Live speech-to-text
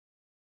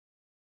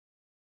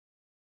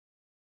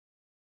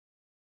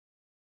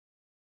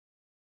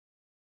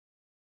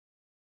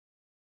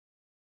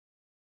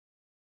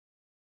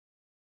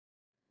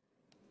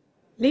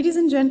Ladies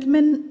and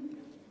gentlemen,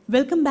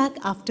 welcome back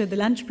after the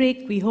lunch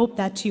break. We hope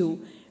that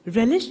you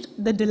relished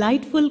the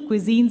delightful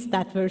cuisines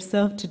that were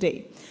served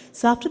today.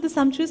 So after the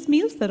sumptuous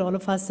meals that all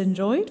of us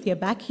enjoyed, we are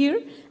back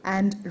here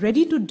and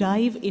ready to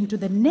dive into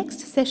the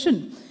next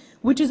session,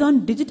 which is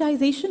on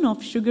digitization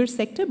of sugar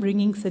sector,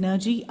 bringing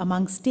synergy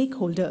among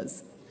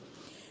stakeholders.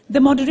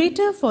 The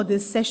moderator for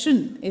this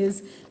session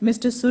is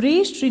Mr.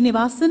 Suresh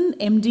Srinivasan,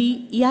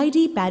 MD,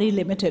 EID Parry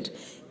Limited.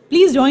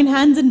 Please join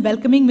hands in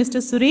welcoming Mr.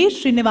 Suresh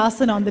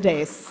Srinivasan on the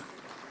dais.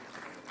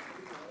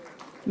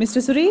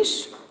 Mr.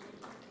 Suresh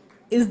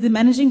is the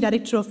Managing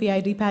Director of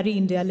EID Parry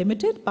India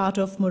Limited, part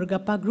of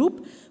Murugappa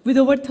Group, with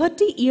over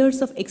 30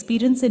 years of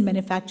experience in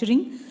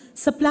manufacturing,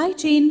 supply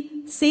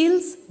chain,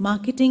 sales,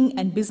 marketing,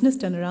 and business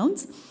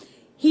turnarounds.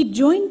 He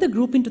joined the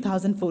group in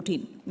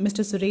 2014.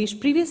 Mr.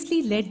 Suresh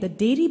previously led the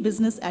dairy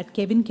business at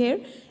Kevin Care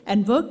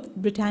and worked with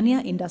Britannia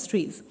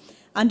Industries.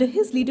 Under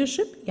his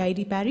leadership,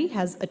 EID Parry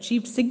has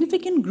achieved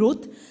significant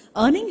growth,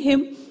 earning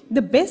him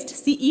the Best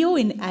CEO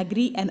in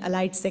Agri and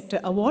Allied Sector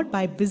Award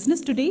by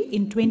Business Today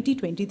in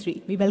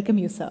 2023. We welcome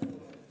you, sir.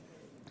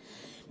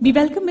 We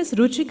welcome Ms.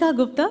 Ruchika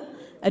Gupta,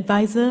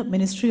 Advisor,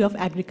 Ministry of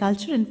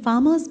Agriculture and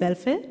Farmers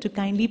Welfare, to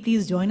kindly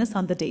please join us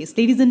on the dais.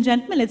 Ladies and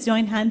gentlemen, let's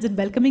join hands in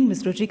welcoming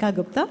Ms. Ruchika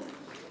Gupta.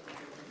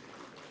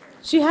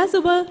 She has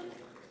over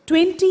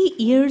 20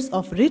 years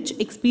of rich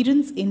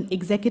experience in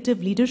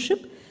executive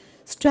leadership,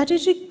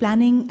 strategic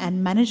planning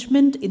and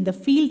management in the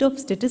field of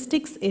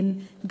statistics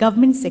in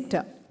government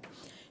sector.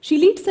 She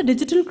leads the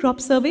Digital Crop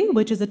Survey,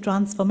 which is a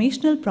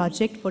transformational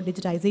project for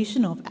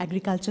digitization of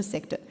agriculture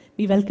sector.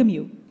 We welcome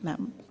you,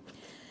 ma'am.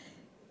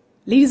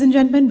 Ladies and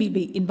gentlemen, we'll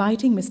be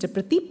inviting Mr.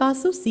 Prateep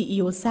Basu,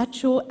 CEO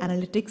Satcho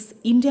Analytics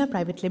India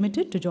Private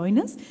Limited, to join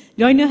us.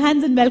 Join your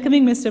hands in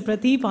welcoming Mr.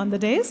 Prateep on the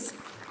dais.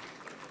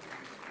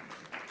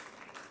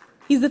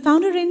 He's the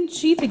founder and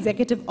chief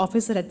executive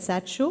officer at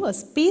Satcho, a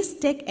space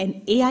tech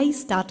and AI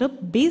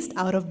startup based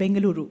out of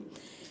Bengaluru.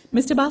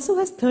 Mr. Basu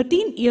has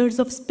 13 years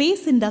of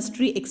space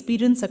industry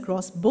experience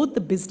across both the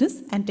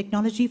business and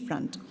technology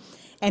front.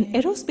 An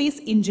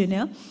aerospace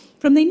engineer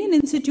from the Indian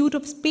Institute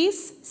of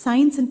Space,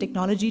 Science and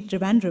Technology,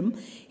 Trivandrum,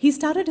 he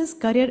started his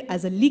career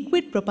as a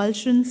liquid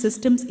propulsion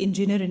systems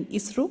engineer in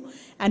ISRO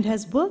and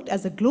has worked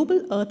as a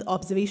global Earth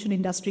observation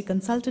industry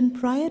consultant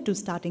prior to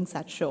starting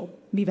Satcho.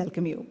 We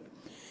welcome you.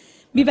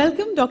 We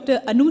welcome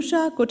Dr.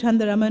 Anusha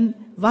Kothandaraman,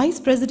 Vice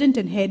President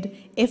and Head,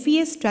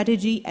 FES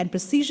Strategy and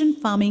Precision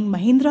Farming,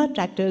 Mahindra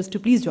Tractors, to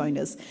please join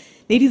us.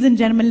 Ladies and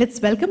gentlemen, let's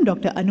welcome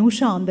Dr.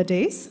 Anusha on the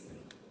dais.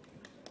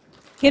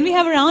 Can we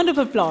have a round of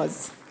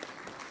applause?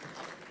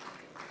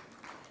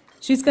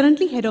 She's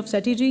currently Head of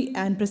Strategy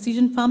and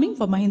Precision Farming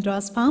for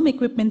Mahindra's farm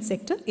equipment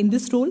sector. In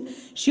this role,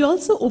 she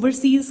also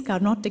oversees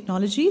Carnot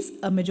Technologies,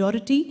 a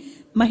majority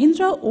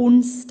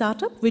Mahindra-owned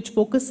startup which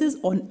focuses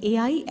on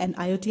AI and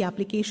IoT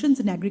applications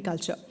in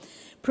agriculture.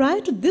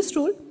 Prior to this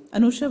role,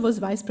 Anusha was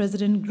Vice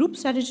President Group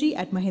Strategy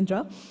at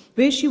Mahindra,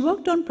 where she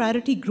worked on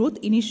priority growth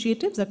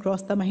initiatives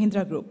across the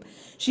Mahindra Group.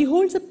 She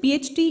holds a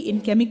PhD in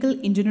Chemical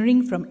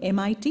Engineering from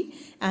MIT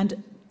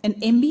and an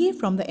MBA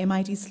from the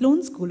MIT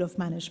Sloan School of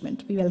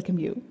Management. We welcome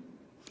you.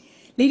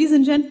 Ladies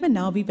and gentlemen,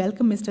 now we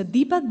welcome Mr.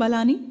 Deepak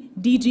Ballani,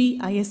 DG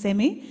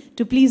ISMA,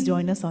 to please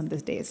join us on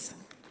this dais.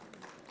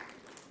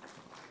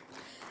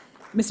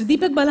 Mr.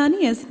 Deepak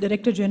Ballani, as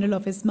Director General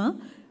of ISMA,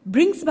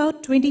 brings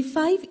about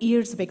 25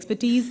 years of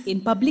expertise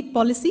in public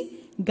policy,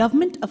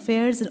 government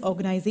affairs, and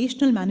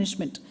organizational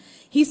management.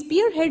 He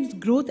spearheads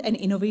growth and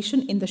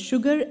innovation in the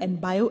sugar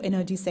and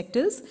bioenergy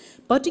sectors,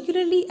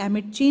 particularly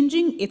amid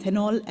changing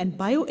ethanol and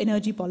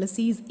bioenergy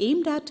policies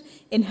aimed at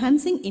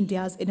enhancing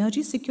India's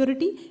energy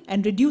security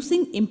and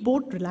reducing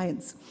import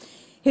reliance.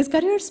 His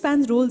career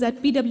spans roles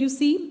at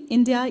PwC,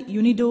 India,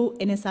 UNIDO,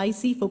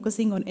 NSIC,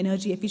 focusing on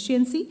energy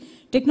efficiency,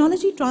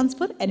 technology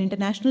transfer, and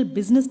international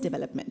business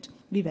development.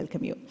 We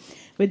welcome you.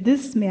 With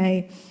this,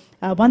 may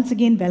I once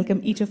again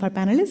welcome each of our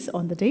panelists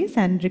on the dais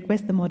and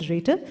request the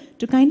moderator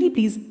to kindly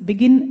please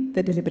begin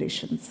the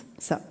deliberations.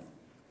 Sir.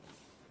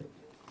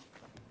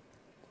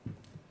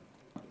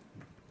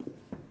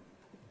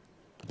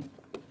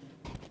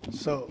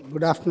 So,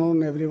 good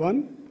afternoon,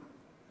 everyone.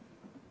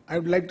 I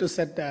would like to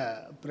set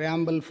a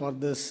preamble for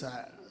this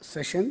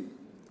session.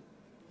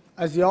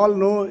 As you all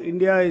know,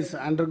 India is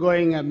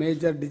undergoing a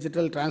major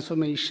digital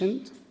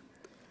transformation.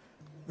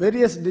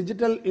 Various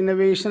digital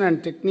innovation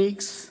and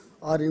techniques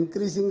are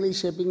increasingly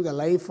shaping the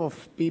life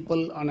of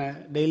people on a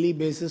daily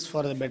basis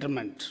for the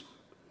betterment.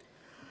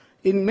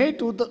 In May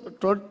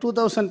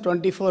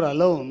 2024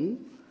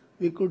 alone,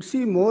 we could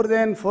see more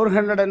than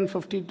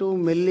 452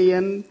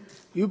 million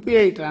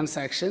UPI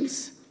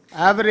transactions,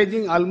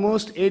 averaging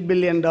almost $8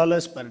 billion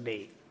per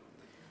day.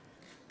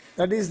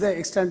 That is the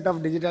extent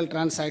of digital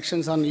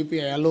transactions on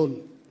UPI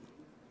alone.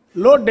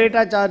 Low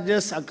data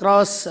charges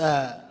across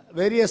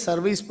various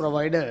service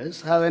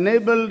providers have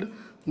enabled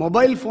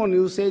mobile phone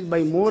usage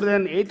by more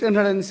than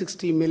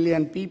 860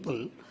 million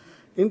people,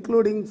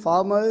 including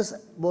farmers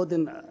both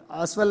in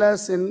as well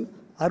as in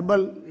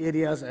urban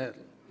areas.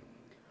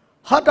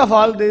 Heart of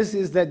all this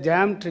is the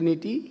JAM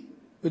Trinity,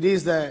 which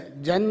is the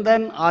Jan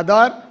Dhan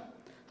Aadhaar,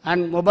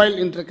 and mobile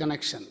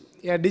interconnection,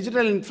 a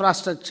digital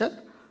infrastructure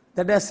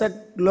that has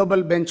set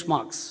global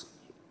benchmarks.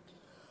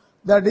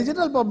 The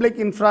digital public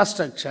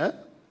infrastructure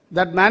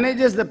that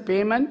manages the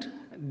payment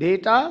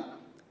data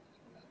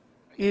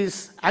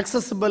is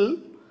accessible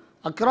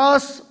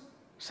across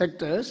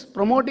sectors,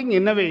 promoting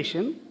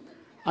innovation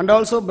and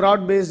also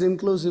broad-based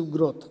inclusive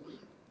growth.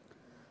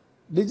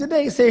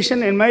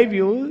 Digitization, in my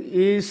view,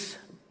 is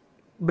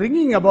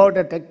bringing about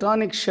a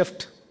tectonic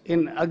shift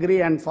in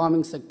agri and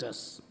farming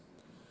sectors.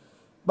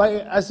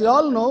 As you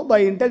all know,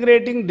 by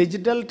integrating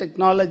digital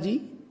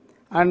technology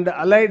and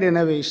allied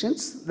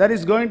innovations, there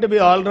is going to be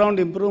all-round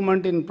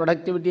improvement in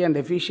productivity and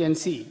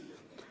efficiency,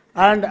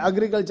 and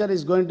agriculture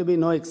is going to be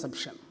no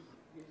exception.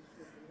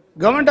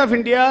 Government of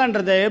India,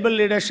 under the able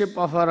leadership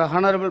of our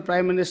Honorable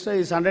Prime Minister,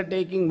 is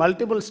undertaking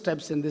multiple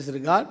steps in this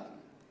regard.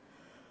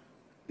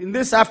 In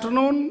this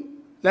afternoon,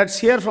 let's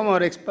hear from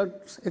our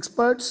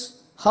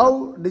experts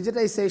how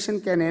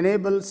digitization can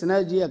enable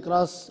synergy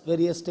across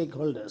various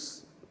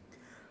stakeholders.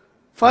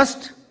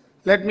 First,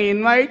 let me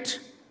invite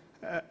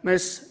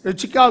Ms.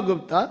 Ruchika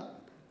Gupta,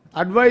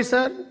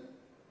 Advisor,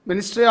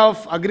 Ministry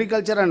of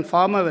Agriculture and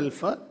Farmer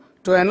Welfare,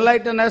 to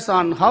enlighten us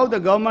on how the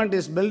government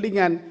is building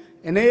an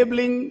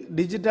enabling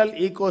digital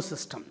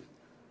ecosystem.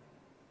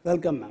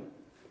 Welcome, ma'am.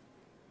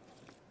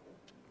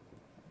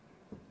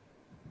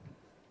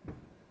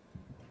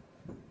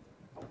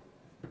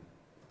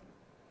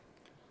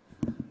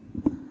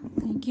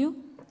 Thank you.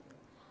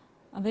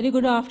 A very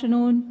good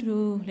afternoon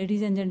to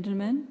ladies and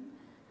gentlemen.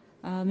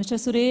 Mr.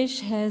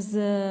 Suresh has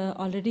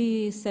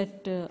already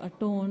set a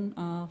tone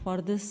for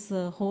this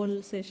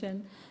whole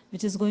session,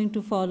 which is going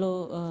to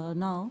follow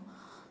now.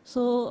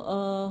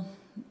 So,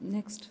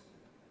 next.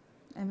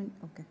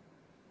 Okay.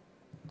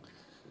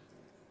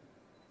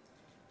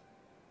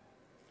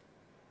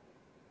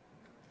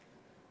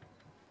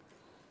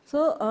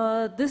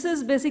 So, this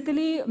is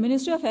basically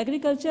Ministry of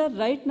Agriculture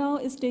right now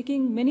is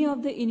taking many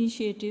of the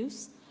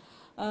initiatives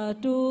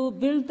to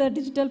build the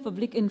digital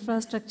public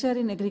infrastructure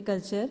in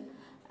agriculture.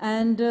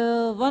 And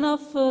one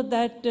of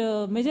that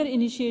major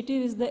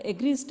initiative is the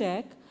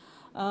AgriStack,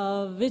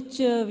 which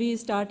we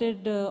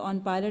started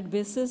on pilot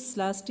basis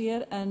last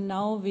year, and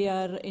now we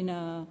are in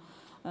a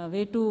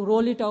way to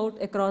roll it out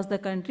across the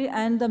country.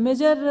 And the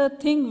major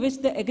thing which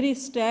the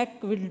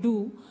AgriStack will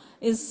do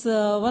is,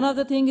 one of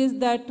the thing is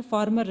that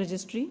farmer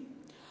registry.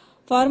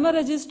 Farmer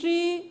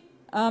registry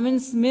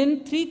means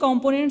main three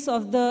components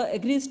of the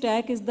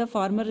AgriStack is the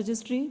farmer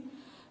registry,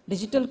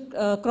 digital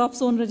crop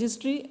zone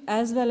registry,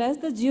 as well as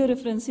the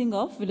georeferencing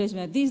of village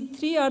map. These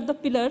three are the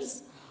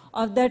pillars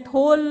of that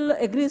whole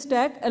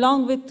AgriStack,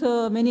 along with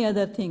many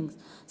other things.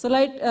 So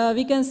like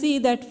we can see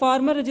that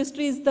farmer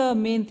registry is the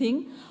main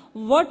thing.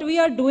 What we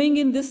are doing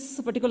in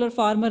this particular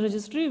farmer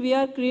registry, we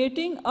are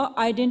creating an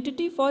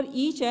identity for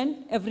each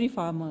and every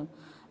farmer.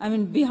 I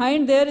mean,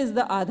 behind there is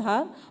the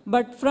Aadhaar,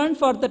 but front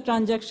for the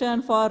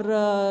transaction, for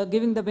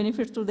giving the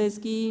benefits to the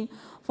scheme,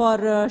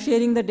 for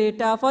sharing the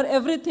data, for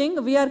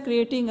everything, we are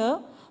creating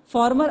a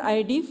farmer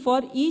ID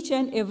for each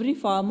and every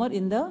farmer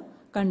in the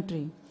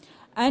country.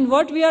 And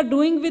what we are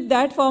doing with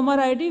that farmer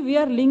ID, we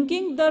are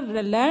linking the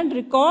land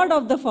record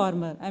of the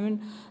farmer. I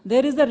mean,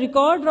 there is a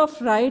record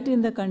of right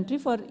in the country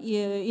for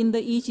in the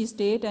each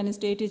state, and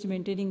state is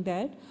maintaining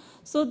that.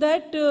 So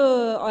that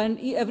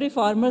every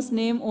farmer's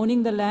name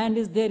owning the land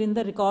is there in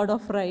the record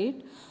of right.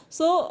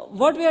 So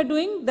what we are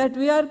doing, that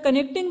we are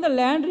connecting the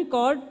land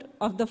record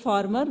of the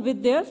farmer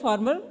with their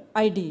farmer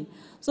ID.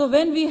 So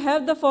when we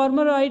have the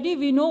farmer ID,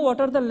 we know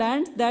what are the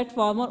lands that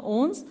farmer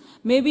owns,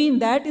 maybe in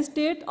that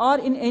state or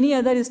in any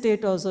other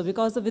state also,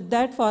 because with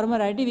that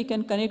farmer ID we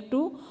can connect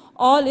to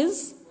all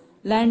his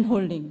land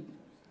holding.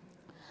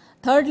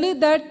 Thirdly,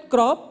 that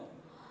crop.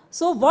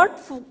 So what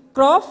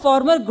crop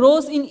farmer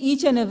grows in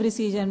each and every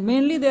season.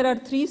 Mainly there are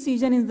three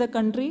seasons in the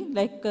country,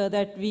 like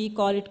that we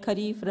call it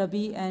Kharif,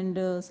 Rabi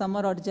and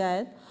summer or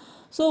Jaid.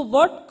 So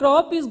what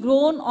crop is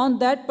grown on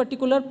that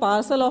particular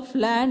parcel of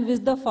land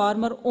which the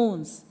farmer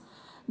owns,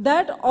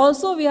 that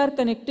also we are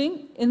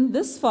connecting in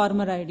this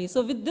farmer ID.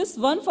 So with this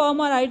one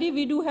farmer ID,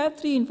 we do have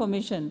three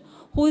information.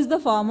 Who is the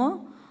farmer,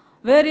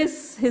 where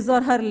is his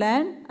or her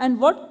land, and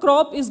what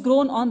crop is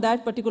grown on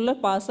that particular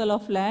parcel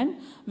of land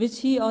which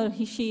he or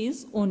she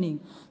is owning.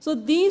 So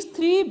these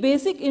three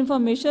basic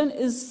information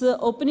is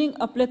opening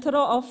a plethora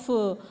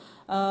of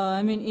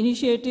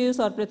initiatives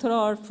or plethora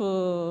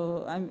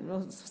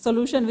of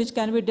solution which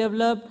can be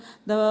developed,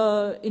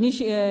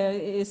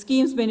 the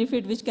schemes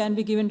benefit which can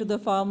be given to the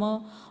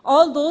farmer.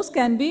 All those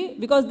can be,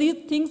 because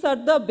these things are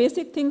the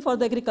basic thing for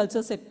the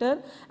agriculture sector,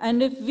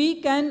 and if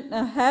we can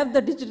have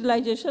the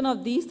digitalization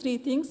of these three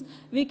things,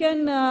 we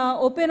can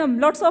open up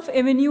lots of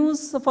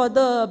avenues for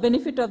the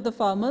benefit of the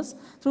farmers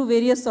through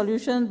various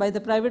solutions by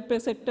the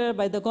private sector,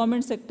 by the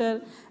government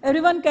sector.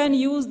 Everyone can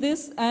use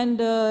this and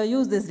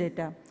use this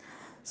data.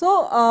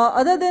 So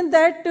other than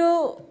that,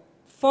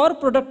 for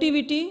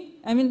productivity,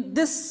 I mean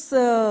this,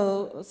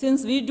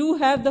 since we do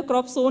have the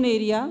crop zone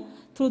area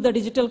through the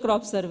digital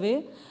crop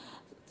survey,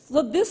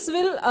 So this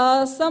will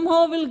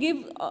somehow will give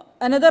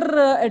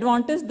another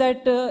advantage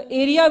that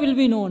area will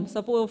be known.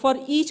 Suppose for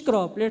each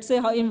crop, let's say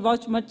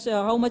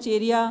how much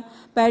area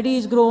paddy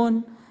is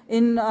grown,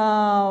 in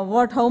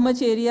how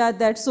much area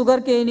that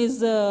sugarcane is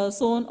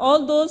sown,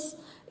 all those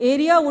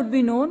area would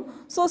be known.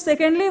 So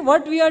secondly,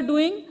 what we are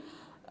doing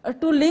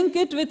to link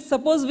it with,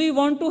 suppose we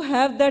want to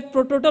have that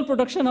total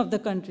production of the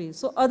country.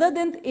 So other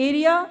than the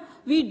area,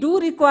 we do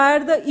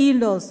require the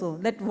yield also,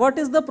 that what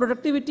is the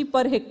productivity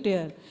per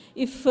hectare.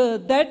 If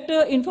that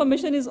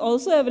information is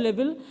also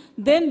available,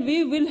 then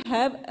we will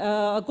have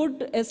a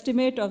good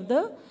estimate of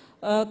the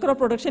crop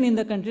production in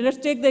the country. Let's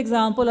take the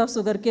example of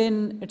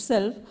sugarcane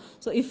itself.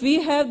 So if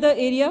we have the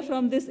area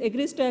from this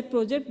AgriStack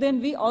project,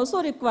 then we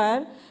also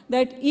require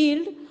that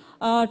yield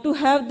to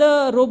have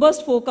the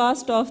robust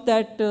forecast of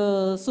that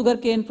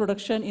sugarcane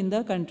production in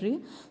the country.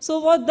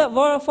 So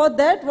for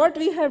that, what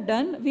we have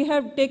done, we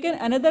have taken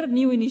another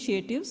new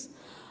initiatives.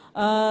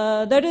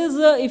 That is,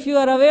 if you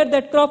are aware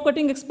that crop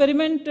cutting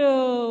experiment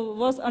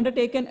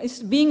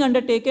is being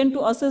undertaken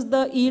to assess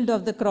the yield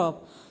of the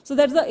crop. So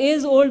that's the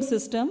age-old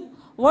system.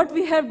 What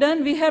we have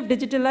done, we have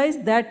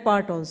digitalized that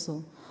part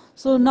also.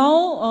 So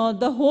now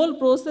the whole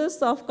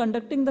process of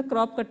conducting the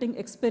crop cutting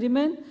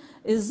experiment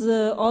is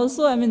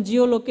also,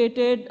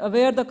 geolocated,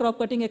 where the crop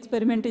cutting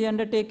experiment is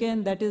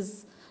undertaken, that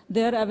is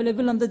there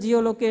available on the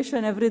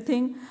geolocation,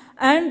 everything.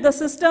 And the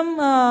system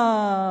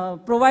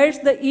provides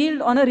the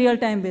yield on a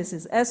real-time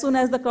basis as soon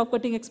as the crop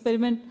cutting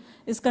experiment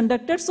is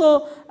conducted.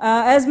 So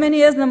as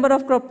many as number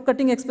of crop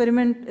cutting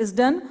experiment is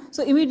done,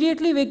 so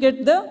immediately we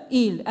get the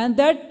yield. And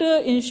that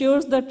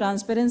ensures the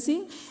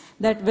transparency,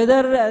 that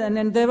whether,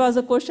 and there was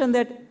a question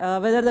that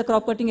whether the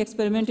crop cutting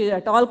experiment is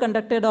at all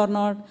conducted or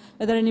not,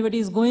 whether anybody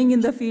is going in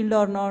the field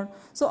or not.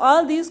 So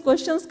all these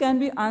questions can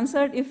be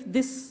answered if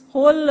this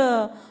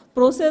whole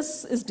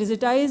process is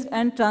digitized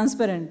and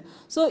transparent.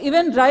 So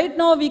even right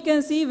now we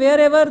can see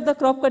wherever the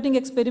crop cutting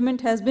experiment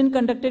has been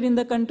conducted in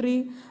the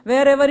country,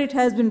 wherever it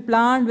has been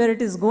planned, where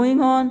it is going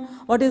on,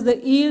 what is the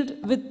yield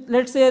with,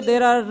 let's say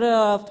there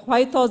are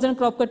 5,000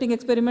 crop cutting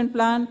experiment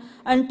planned,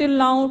 until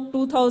now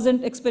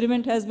 2,000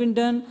 experiment has been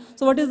done.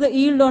 So what is the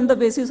yield on the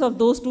basis of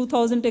those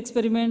 2,000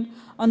 experiment,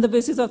 on the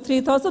basis of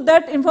 3,000? So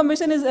that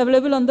information is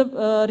available on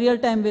the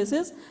real-time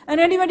basis, and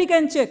anybody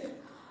can check.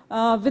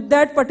 With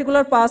that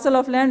particular parcel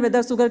of land,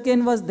 whether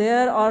sugarcane was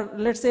there, or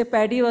let's say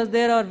paddy was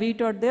there, or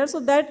wheat was there. So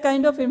that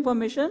kind of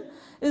information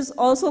is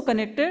also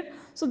connected.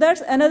 So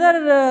that's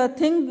another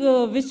thing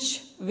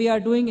which we are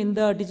doing in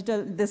the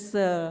digital,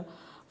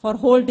 for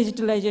whole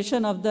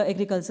digitalization of the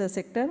agriculture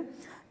sector.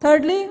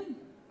 Thirdly,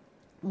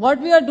 what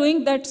we are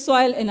doing, that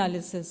soil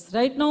analysis.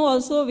 Right now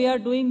also we are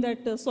doing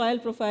that soil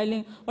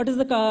profiling. What is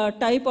the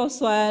type of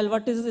soil,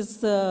 what is its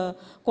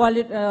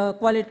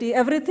quality,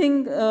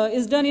 everything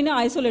is done in an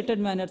isolated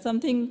manner.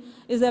 Something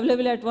is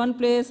available at one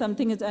place,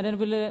 something is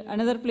available at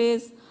another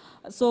place.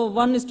 So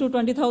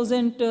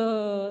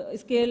 1:20,000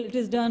 scale it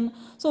is done.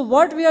 So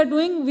what we are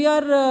doing, we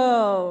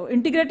are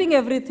integrating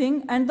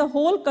everything, and the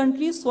whole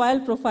country's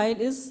soil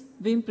profile is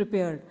being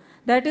prepared.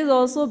 That is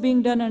also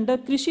being done under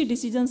Krishi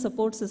Decision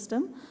Support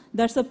System.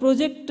 That's a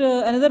project,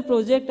 another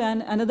project,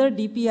 and another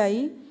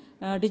DPI,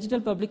 Digital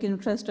Public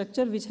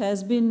Infrastructure, which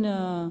has been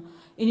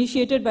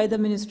initiated by the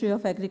Ministry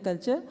of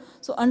Agriculture.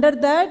 So under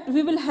that,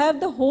 we will have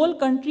the whole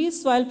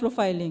country's soil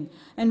profiling,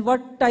 and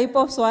what type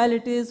of soil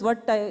it is,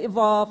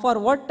 for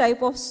what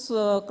type of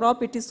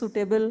crop it is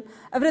suitable.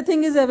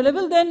 Everything is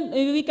available. Then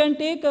we can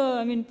take,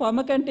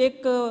 farmer can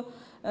take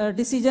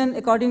decision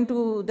according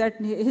to that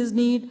his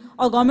need,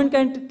 or government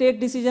can take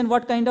decision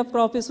what kind of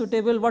crop is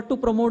suitable, what to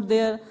promote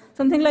there.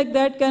 Something like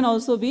that can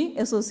also be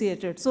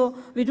associated. So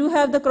we do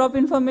have the crop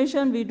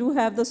information, we do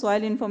have the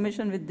soil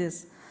information with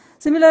this.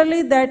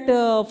 Similarly, that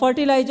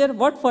fertilizer,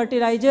 what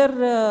fertilizer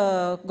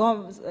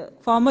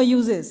farmer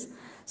uses.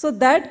 So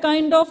that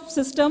kind of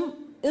system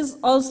is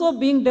also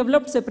being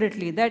developed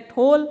separately. That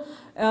whole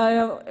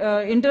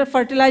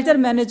fertilizer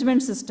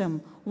management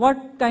system. What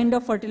kind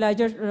of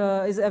fertilizer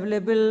is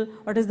available,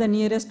 what is the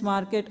nearest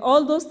market,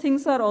 all those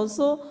things are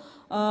also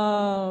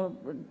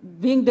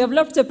being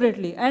developed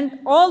separately, and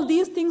all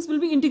these things will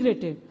be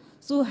integrated.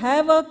 So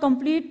have a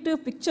complete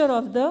picture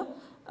of the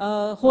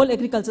whole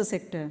agriculture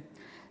sector.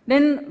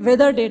 Then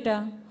weather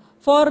data,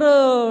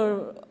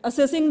 for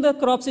assessing the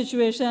crop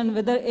situation,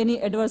 whether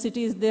any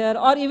adversity is there,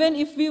 or even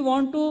if we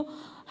want to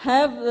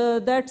have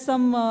that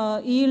some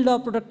yield or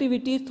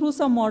productivity through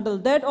some model,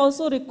 that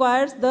also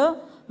requires the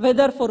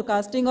weather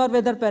forecasting or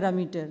weather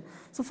parameter.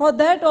 So for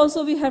that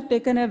also we have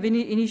taken an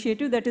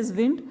initiative, that is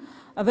WIND,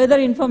 a Weather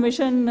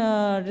Information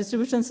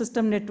Distribution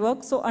System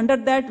Network. So under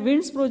that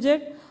WINDS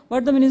project,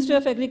 what the Ministry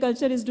of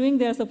Agriculture is doing,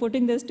 they are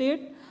supporting the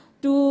state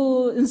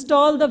to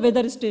install the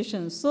weather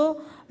stations.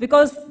 So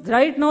because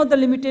right now the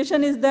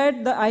limitation is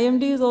that the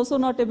IMD is also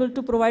not able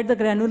to provide the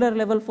granular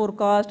level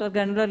forecast or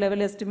granular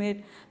level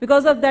estimate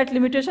because of that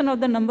limitation of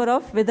the number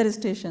of weather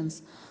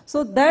stations.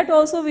 So that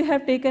also we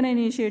have taken an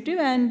initiative,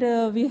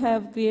 and we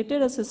have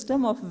created a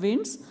system of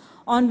WINDS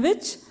on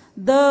which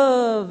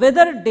the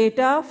weather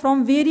data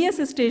from various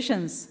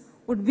stations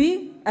would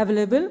be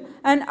available,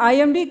 and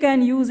IMD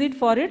can use it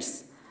for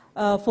its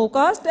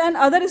forecast, and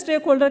other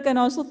stakeholder can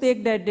also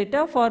take that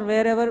data for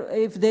wherever,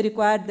 if they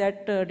require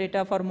that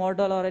data for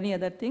model or any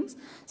other things.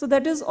 So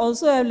that is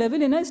also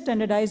available in a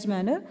standardized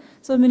manner.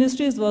 So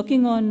ministry is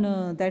working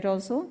on that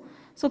also.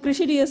 So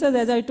Krishi DSS,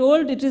 as I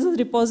told, it is a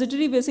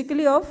repository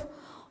basically of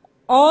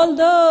all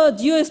the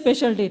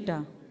geospatial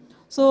data.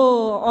 So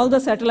all the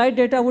satellite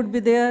data would be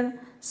there,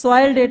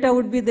 soil data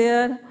would be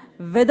there,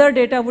 weather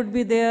data would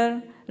be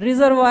there,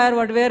 reservoir,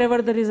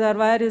 wherever the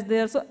reservoir is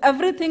there. So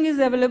everything is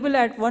available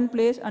at one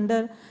place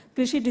under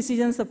Krishi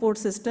Decision Support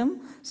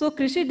System. So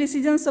Krishi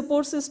Decision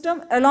Support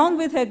System along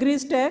with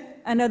AgriStack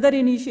and other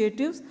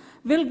initiatives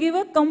will give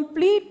a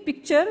complete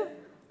picture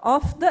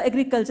of the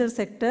agriculture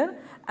sector,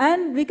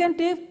 and we can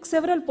take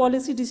several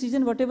policy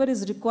decisions, whatever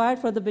is required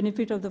for the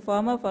benefit of the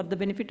farmer, for the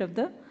benefit of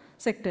the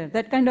sector,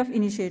 that kind of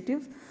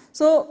initiative.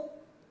 So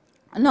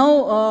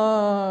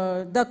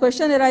now the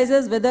question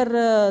arises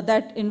whether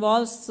that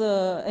involves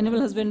animal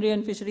husbandry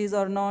and fisheries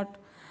or not.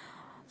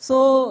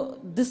 So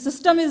this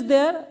system is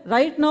there.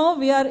 Right now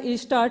we are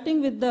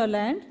starting with the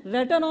land.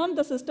 Later on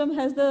the system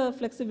has the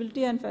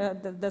flexibility, and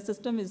the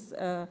system is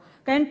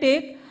can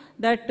take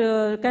that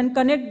can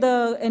connect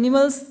the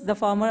animals the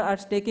farmer are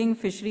taking,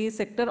 fishery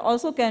sector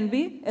also can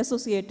be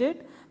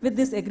associated with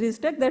this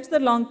AgriStack. That's the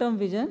long-term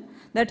vision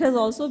that has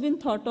also been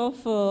thought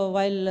of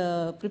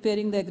while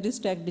preparing the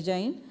AgriStack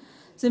design.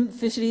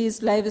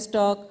 Fisheries,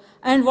 livestock,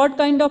 and what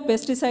kind of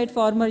pesticide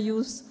farmer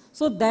use.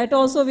 So that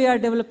also we are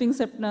developing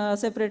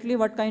separately,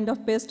 what kind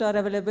of pests are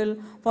available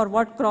for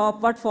what crop,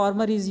 what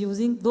farmer is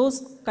using.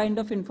 Those kind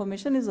of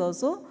information is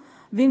also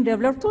being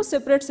developed through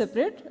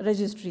separate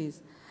registries.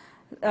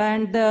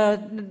 And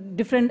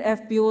different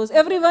FPOs,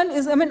 everyone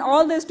is, I mean,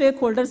 all the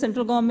stakeholders,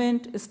 central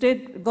government,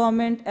 state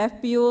government,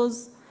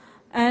 FPOs,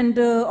 and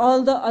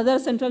all the other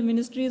central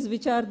ministries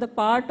which are the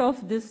part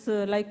of this,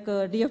 like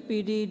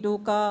DFPD,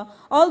 DOCA,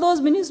 all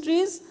those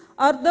ministries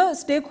are the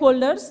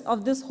stakeholders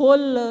of this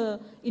whole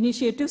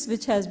initiatives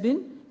which has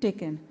been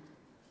taken.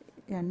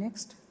 Yeah,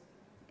 next.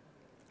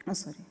 Oh,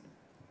 sorry.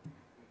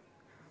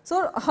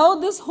 So how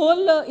this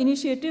whole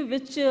initiative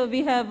which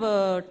we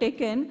have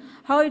taken,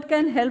 how it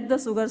can help the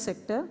sugar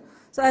sector.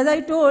 So as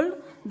I told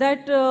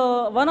that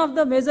one of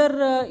the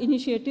major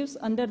initiatives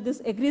under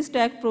this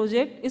AgriStack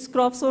project is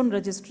crop sown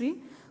registry.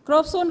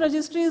 Crop sown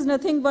registry is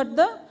nothing but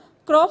the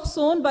crop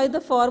sown by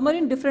the farmer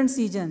in different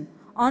season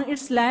on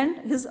its land,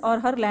 his or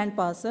her land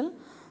parcel.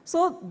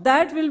 So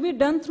that will be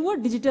done through a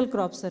digital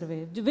crop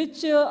survey,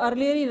 which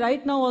earlier,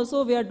 right now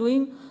also we are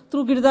doing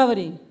through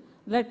Girdavari.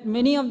 That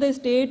many of the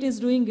state is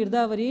doing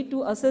Girdavari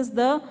to assess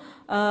the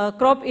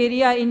crop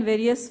area in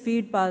various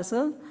feed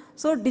parcels.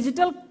 So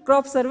digital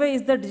crop survey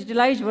is the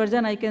digitalized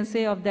version, I can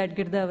say, of that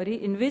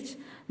Girdavari, in which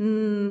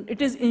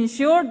it is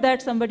ensured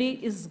that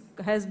somebody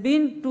has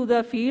been to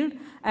the field,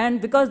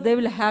 and because they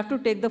will have to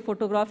take the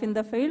photograph in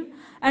the field.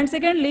 And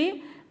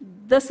secondly,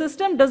 the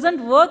system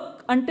doesn't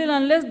work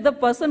unless the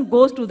person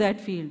goes to that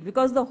field,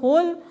 because the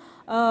whole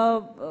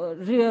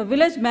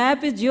village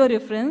map is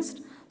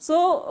geo-referenced.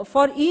 So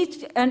for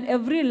each and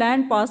every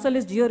land parcel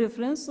is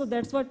geo-referenced, so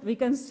that's what we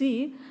can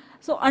see.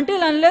 So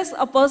unless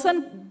a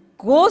person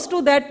goes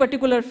to that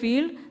particular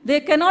field, they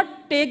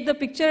cannot take the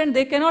picture and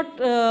they cannot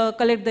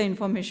collect the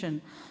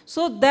information.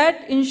 So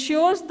that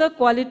ensures the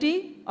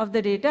quality of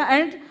the data,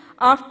 and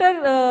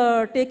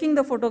after taking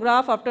the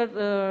photograph,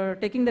 after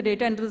taking the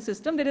data into the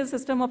system, there is a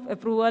system of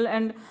approval,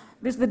 and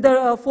with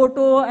the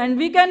photo, and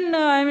we can,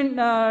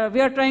 we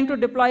are trying to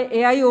deploy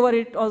AI over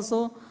it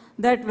also,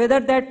 that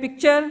whether that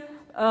picture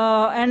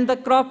and the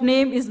crop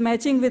name is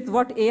matching with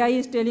what AI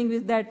is telling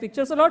with that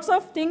picture. So lots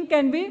of things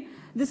can be,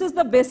 this is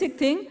the basic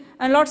thing,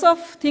 and lots of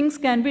things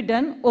can be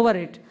done over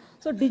it.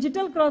 So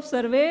digital crop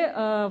survey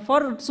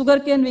for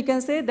sugarcane, we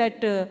can say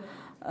that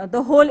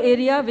the whole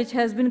area which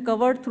has been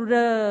covered through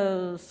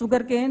the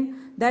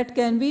sugarcane, that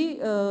can be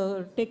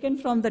taken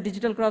from the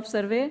digital crop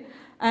survey,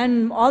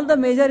 and all the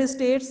major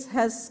states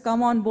has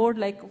come on board,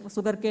 like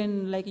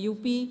sugarcane, like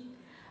UP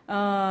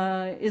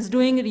is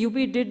doing it. UP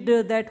did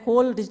that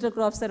whole digital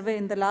crop survey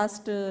in the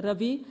last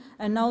Rabi,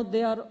 and now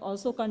they are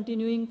also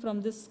continuing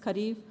from this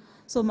Kharif.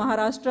 So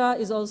Maharashtra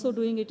is also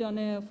doing it on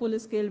a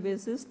full-scale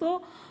basis.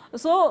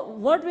 So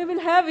what we will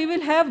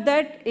have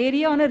that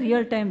area on a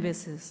real-time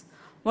basis.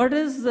 What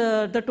is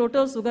the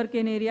total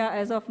sugarcane area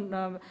as of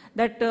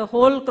that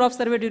whole crop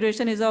survey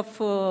duration is of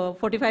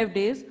 45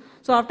 days.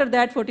 So after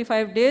that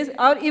 45 days,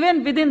 or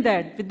even within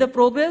that, with the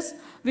progress,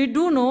 we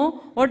do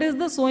know what is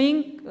the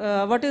sowing,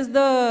 what is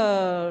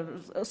the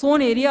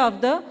sown area of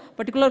the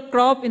particular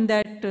crop in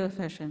that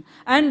fashion.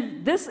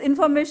 And this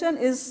information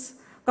is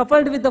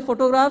coupled with the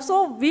photograph,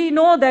 so we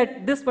know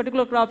that this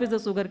particular crop is the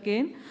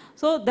sugarcane.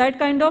 So that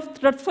kind of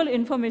truthful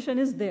information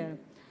is there.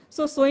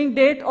 So sowing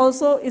date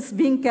also is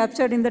being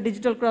captured in the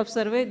digital crop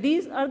survey.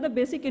 These are the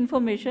basic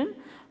information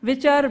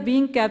which are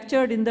being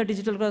captured in the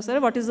digital crop survey.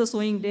 What is the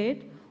sowing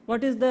date?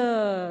 What is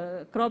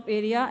the crop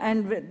area?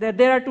 And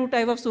there are two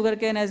types of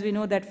sugarcane, as we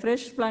know, that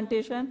fresh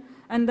plantation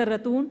and the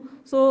ratoon.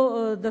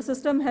 So the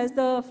system has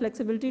the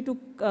flexibility to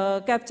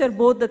capture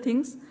both the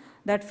things.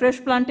 that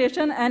fresh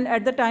plantation, and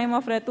at the time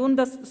of ratoon,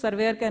 the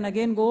surveyor can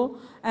again go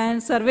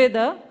and survey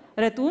the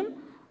ratoon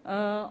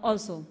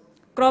also.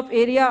 Crop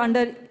area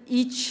under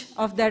each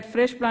of that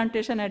fresh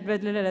plantation at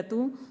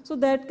ratoon, so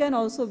that can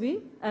also be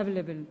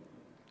available.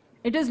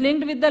 It is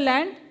linked with the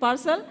land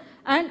parcel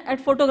and at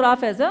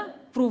photograph as a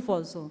proof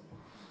also.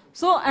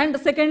 So, and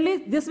secondly,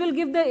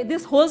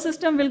 this whole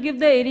system will give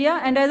the area,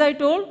 and as I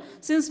told,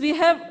 since we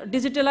have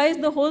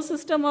digitalized the whole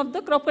system of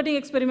the crop cutting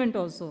experiment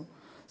also.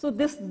 So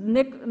this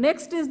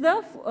next is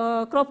the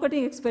crop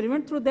cutting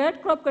experiment. Through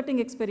that crop cutting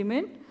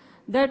experiment,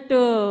 that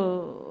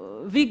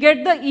we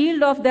get the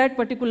yield of that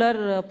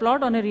particular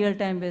plot on a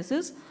real-time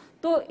basis.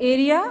 So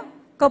area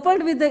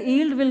coupled with the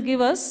yield will give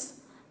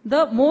us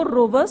the more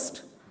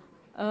robust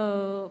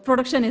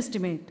production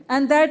estimate,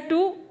 and that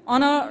too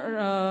on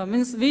a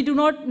means we do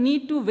not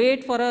need to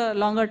wait for a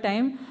longer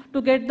time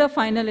to get the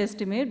final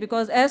estimate,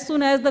 because as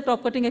soon as the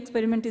crop cutting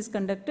experiment is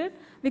conducted,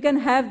 we can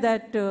have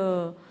that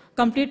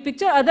complete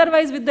picture.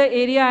 Otherwise, with the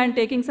area and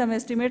taking some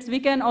estimates, we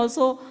can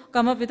also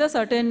come up with a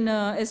certain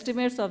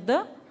estimates of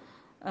the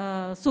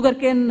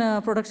sugarcane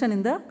production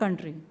in the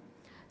country.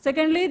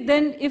 Secondly,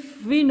 then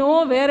if we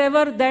know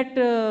wherever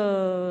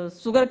that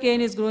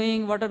sugarcane is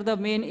growing, what are the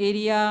main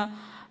area,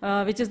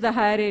 which is the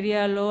higher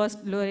area, lower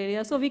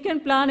area, so we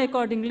can plan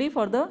accordingly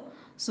for the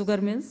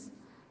sugar mills.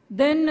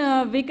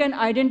 Then we can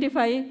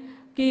identify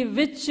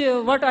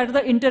what are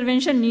the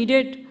intervention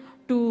needed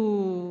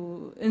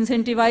to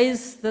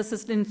incentivize the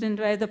system,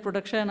 incentivize the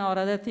production or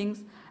other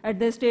things at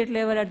the state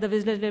level, at the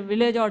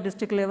village or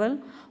district level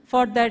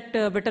for that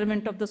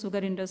betterment of the sugar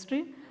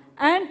industry.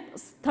 And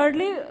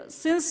thirdly,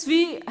 since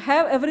we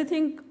have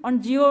everything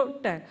on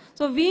geotag,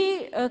 so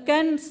we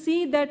can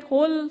see that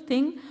whole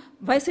thing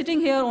by sitting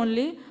here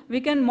only.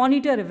 We can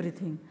monitor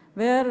everything,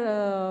 where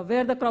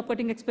the crop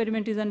cutting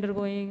experiment is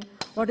undergoing,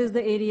 what is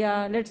the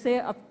area, let's say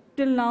up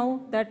till now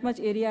that much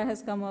area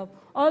has come up.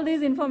 All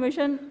these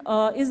information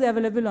is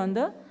available on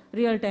the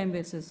real-time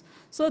basis.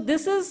 So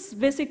this is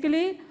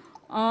basically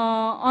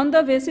on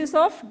the basis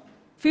of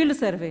field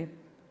survey.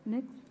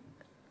 Next.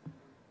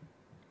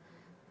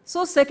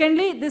 So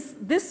secondly,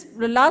 this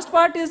last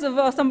part is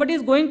somebody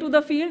is going to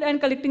the field and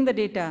collecting the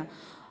data.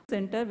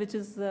 Center, which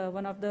is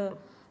one of the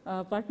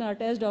partner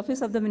attached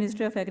office of the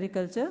Ministry of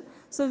Agriculture.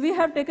 So we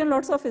have taken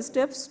lots of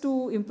steps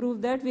to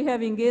improve that. We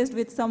have engaged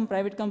with some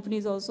private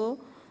companies also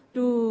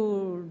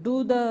to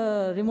do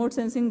the remote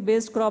sensing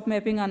based crop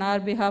mapping on our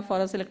behalf for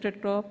a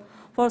selected crop.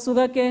 For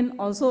sugarcane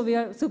also,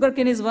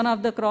 sugarcane is one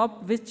of the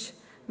crop which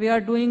we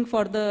are doing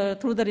for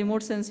through the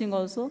remote sensing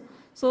also.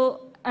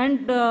 So,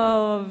 and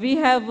we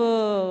have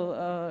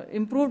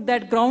improved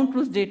that ground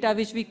truth data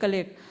which we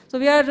collect. So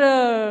we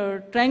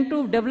are trying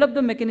to develop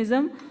the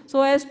mechanism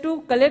so as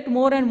to collect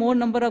more and more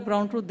number of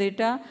ground truth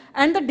data,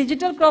 and the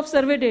digital crop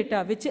survey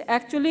data, which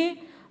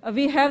actually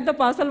we have the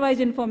parcel wise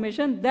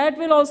information, that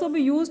will also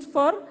be used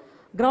for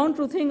ground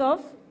truthing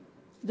of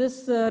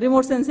this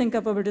remote sensing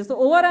capabilities. So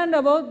over and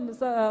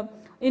above,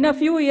 in a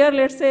few years,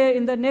 let's say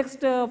in the next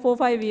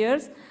 4-5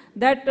 years,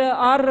 that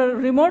our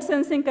remote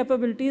sensing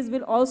capabilities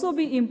will also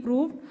be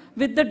improved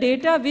with the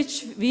data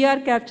which we are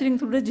capturing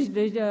through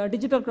the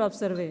digital crop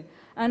survey.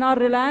 And our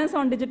reliance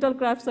on digital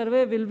crop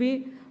survey will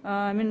be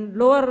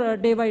lower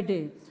day by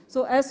day.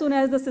 So as soon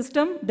as the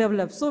system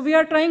develops. So we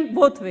are trying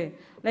both way,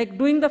 like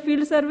doing the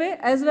field survey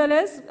as well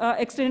as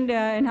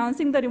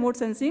enhancing the remote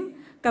sensing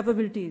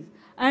capabilities.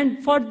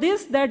 And for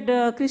this, that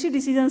Krishi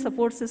decision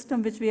support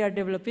system which we are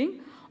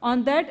developing,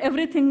 on that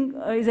everything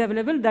is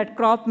available, that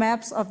crop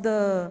maps of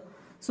the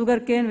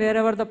sugarcane,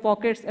 wherever the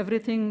pockets,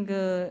 everything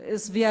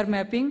we are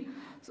mapping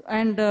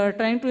and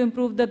trying to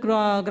improve the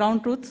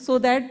ground truth so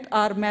that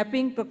our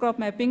mapping, crop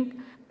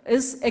mapping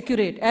is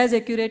accurate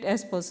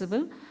as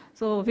possible.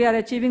 So we are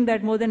achieving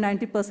that more than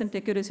 90%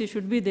 accuracy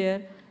should be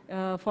there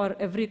for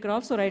every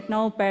crop. So right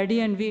now paddy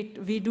and wheat,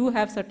 we do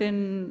have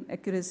certain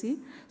accuracy.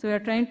 So we are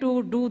trying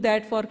to do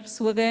that for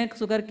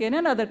sugarcane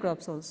and other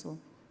crops also.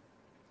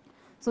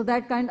 So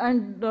that kind,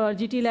 and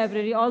GT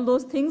library, all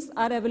those things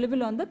are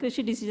available on the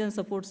Krishi decision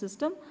support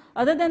system.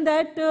 Other than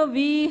that,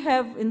 we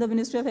have in the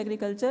Ministry of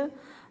Agriculture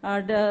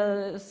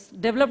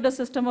developed a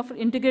system of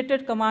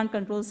integrated command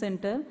control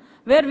center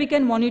where we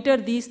can monitor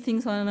these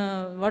things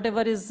on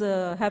whatever is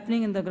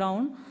happening in the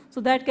ground. So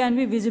that can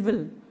be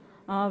visible.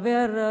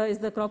 Where is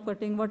the crop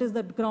cutting, what is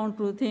the ground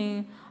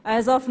truthing,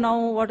 as of now,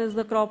 what is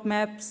the crop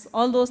maps,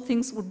 all those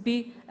things would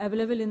be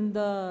available in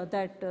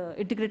that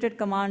integrated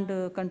command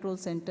control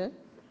center.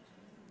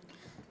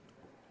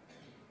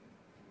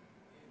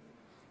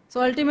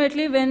 So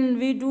ultimately, when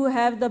we do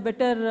have the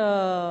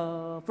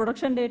better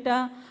production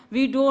data,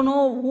 we do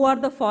know who are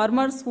the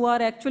farmers who are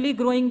actually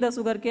growing the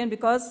sugarcane,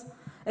 because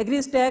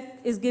AgriStack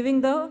is giving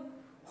the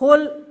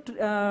whole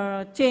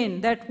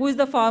chain, that who is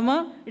the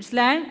farmer, its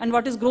land, and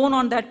what is grown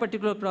on that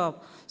particular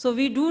crop. So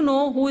we do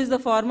know who is the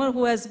farmer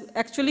who has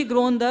actually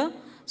grown the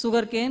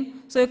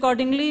sugarcane. So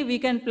accordingly, we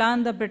can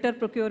plan the better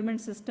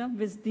procurement system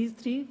with these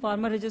three: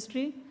 farmer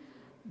registry,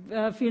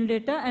 field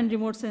data and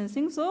remote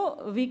sensing.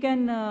 So we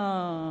can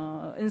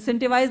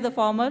incentivize the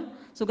farmer,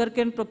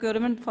 sugarcane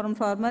procurement from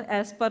farmer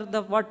as per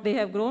what they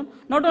have grown.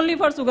 Not only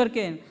for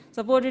sugarcane.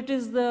 Suppose it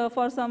is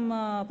for some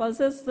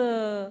pulses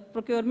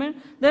procurement.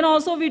 Then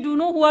also we do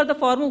know who are the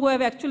farmers who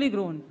have actually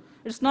grown.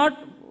 It's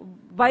not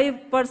by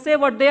per se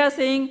what they are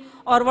saying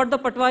or what the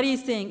Patwari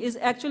is saying. Is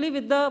actually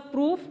with the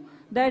proof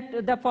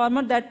that the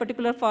farmer, that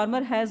particular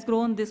farmer has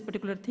grown this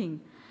particular thing.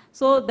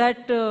 So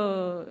that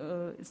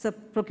it's a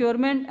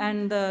procurement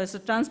and it's a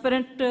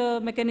transparent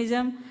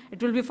mechanism.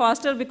 It will be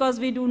faster because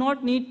we do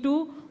not need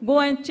to go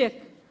and check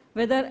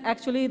whether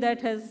actually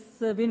that has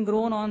been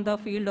grown on the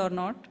field or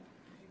not.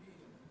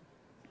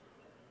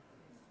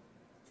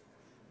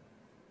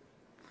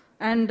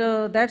 And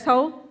that's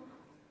how,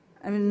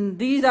 I mean,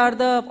 these are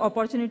the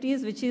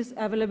opportunities which is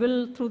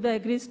available through the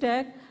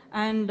AgriStack,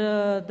 and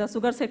the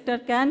sugar sector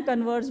can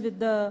converge with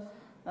the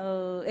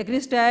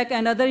AgriStack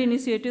and other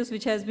initiatives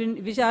which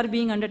are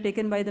being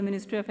undertaken by the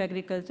Ministry of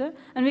Agriculture,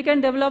 and we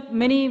can develop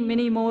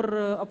many more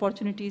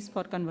opportunities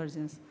for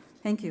convergence.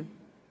 Thank you.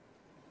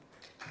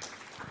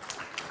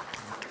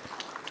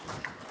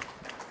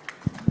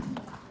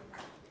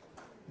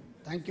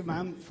 Thank you,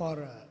 ma'am,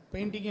 for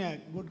painting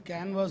a good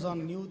canvas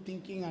on new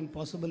thinking and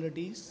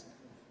possibilities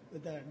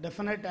with a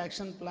definite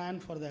action plan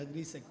for the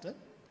agri sector.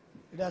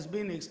 It has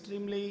been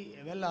extremely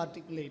well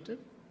articulated.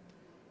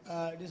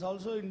 It is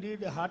also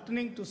indeed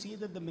heartening to see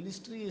that the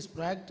ministry is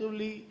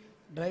proactively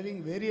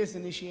driving various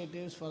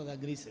initiatives for the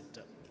agri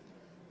sector.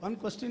 One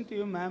question to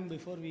you, ma'am,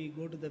 before we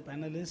go to the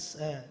panelists,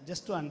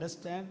 just to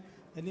understand,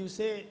 when you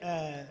say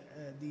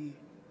the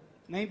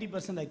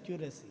 90%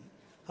 accuracy,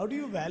 how do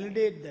you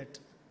validate that?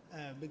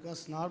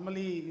 Because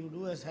normally you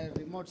do as a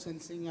remote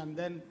sensing and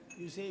then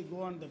you say go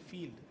on the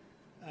field.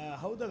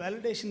 How the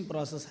validation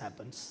process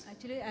happens?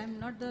 Actually, I am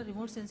not the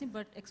remote sensing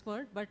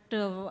expert, but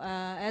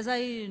as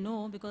I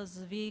know, because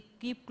we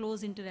keep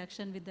close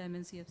interaction with the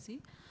MNCFC,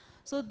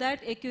 so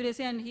that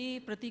accuracy, and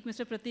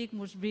Mr. Prateep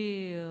must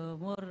be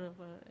more,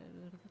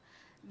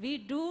 we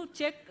do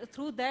check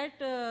through that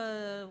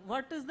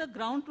what is the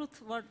ground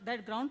truth, what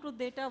that ground truth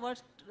data,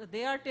 what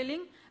they are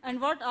telling and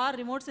what our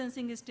remote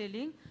sensing is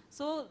telling.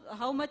 So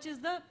how much is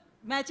the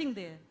matching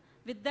there?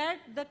 With that,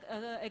 the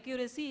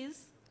accuracy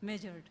is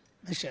measured.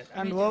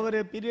 And over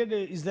a period,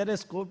 is there a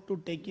scope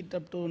to take it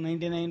up to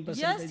 99%?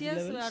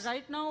 Yes.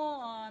 Right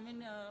now, I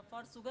mean,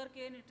 for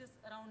sugarcane, it is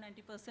around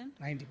 90%.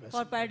 90%.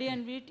 For paddy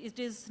and wheat, it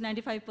is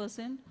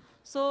 95%.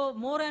 So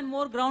more and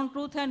more ground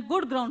truth and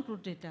good ground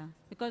truth data,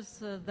 because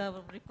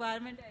the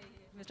requirement,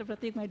 Mr.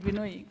 Prateep might be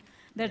knowing,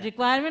 that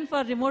requirement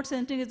for remote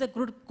sensing is a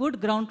good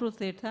ground truth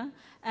data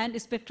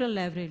and spectral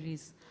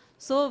libraries.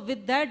 So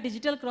with that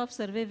digital crop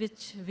survey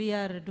which we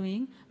are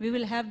doing, we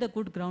will have the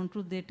good ground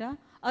truth data.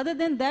 Other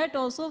than that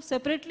also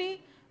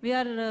separately, we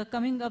are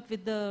coming up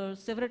with the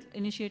several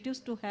initiatives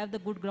to have the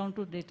good ground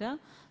truth data.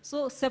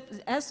 So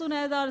as soon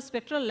as our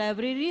spectral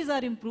libraries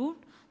are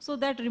improved, so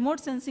that remote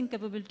sensing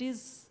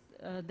capabilities,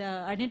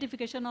 the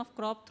identification of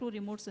crop through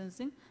remote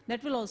sensing,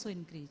 that will also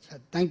increase.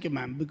 Thank you,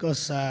 ma'am,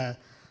 because I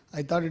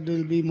thought it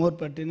will be more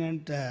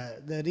pertinent.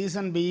 The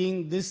reason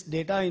being this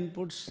data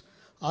inputs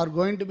are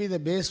going to be the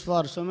base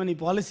for so many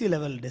policy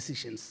level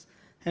decisions,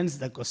 hence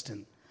the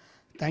question.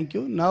 Thank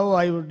you. Now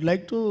I would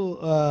like to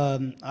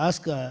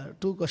ask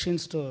two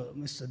questions to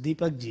Mr.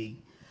 Deepak ji.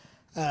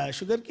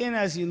 Sugarcane,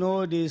 as you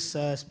know, it is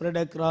spread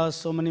across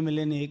so many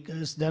million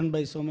acres, done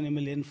by so many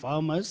million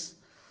farmers.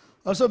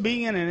 Also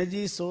being an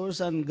energy source,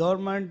 and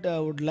government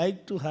would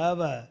like to have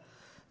a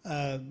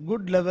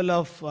good level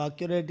of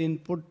accurate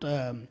input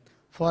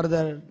for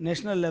the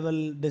national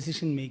level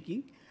decision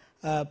making,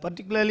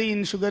 particularly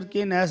in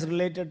sugarcane as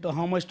related to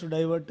how much to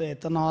divert to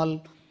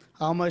ethanol,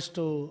 how much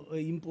to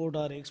import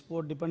or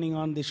export depending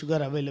on the sugar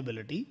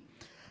availability.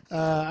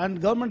 And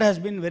government has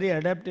been very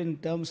adept in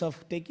terms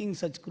of taking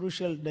such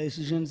crucial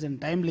decisions in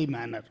timely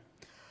manner.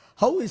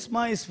 How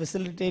ISMA is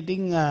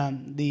facilitating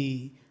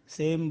the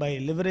same by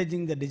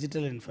leveraging the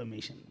digital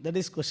information? That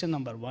is question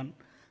number one.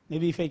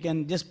 Maybe if I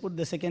can just put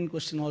the second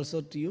question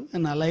also to you,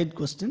 an allied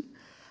question.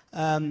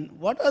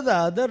 What are the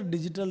other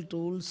digital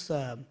tools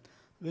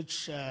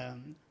which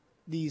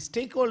the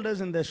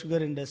stakeholders in the sugar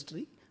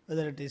industry,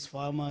 whether it is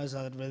farmers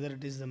or whether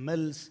it is the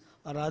mills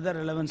or other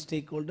relevant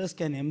stakeholders,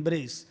 can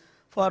embrace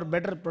for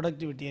better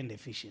productivity and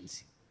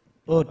efficiency?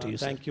 Over to you,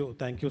 Thank you,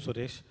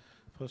 Suresh.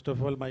 First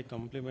of all, my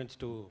compliments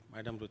to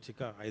Madam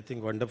Ruchika. I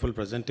think wonderful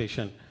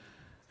presentation.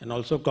 And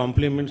also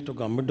compliments to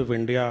Government of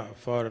India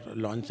for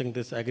launching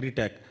this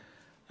agri-tech.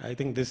 I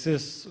think this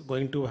is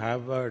going to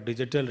have a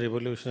digital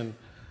revolution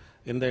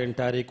in the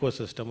entire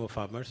ecosystem of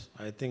farmers.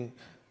 I think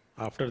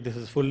after this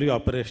is fully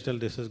operational,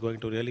 this is going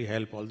to really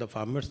help all the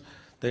farmers,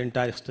 the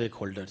entire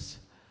stakeholders.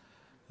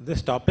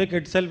 This topic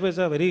itself is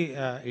a very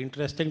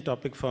interesting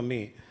topic for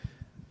me,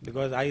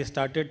 because I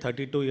started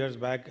 32 years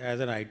back as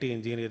an IT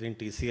engineer in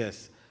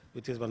TCS,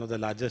 which is one of the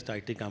largest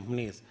IT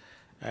companies.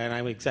 And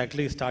I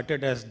exactly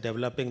started as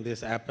developing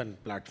this app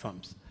and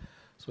platforms.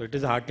 So it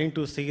is heartening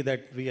to see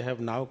that we have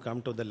now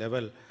come to the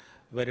level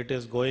where it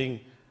is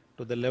going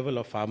to the level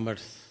of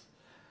farmers.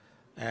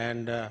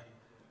 And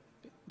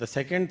The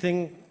second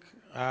thing,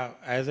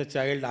 as a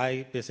child,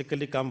 I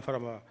basically come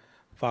from a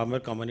farmer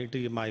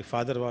community. My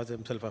father was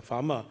himself a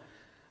farmer,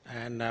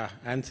 and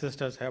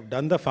ancestors have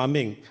done the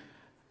farming.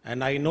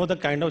 And I know the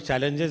kind of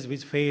challenges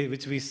which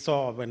we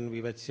saw when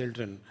we were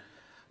children,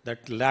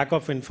 that lack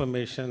of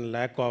information,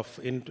 lack of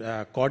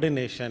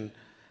coordination,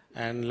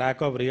 and lack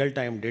of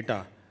real-time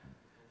data.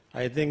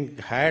 I think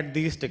had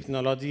these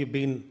technology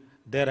been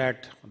there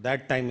at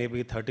that time,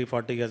 maybe 30,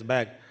 40 years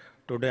back,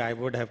 today I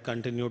would have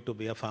continued to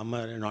be a farmer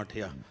and not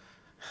here.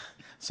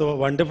 So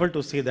wonderful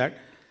to see that.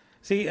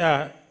 See,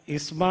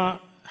 ISMA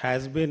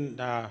has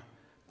been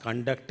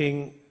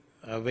conducting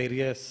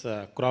various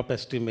crop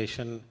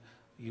estimation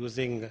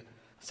using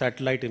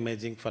satellite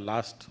imaging for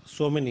last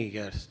so many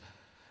years.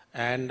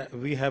 And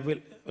we have,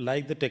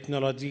 like the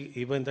technology,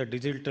 even the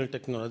digital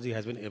technology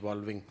has been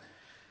evolving.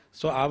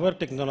 So our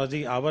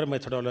technology, our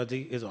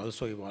methodology is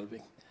also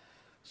evolving.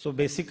 So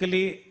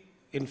basically,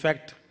 in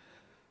fact,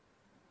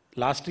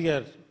 last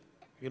year,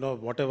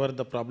 whatever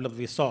the problem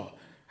we saw,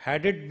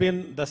 had it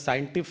been the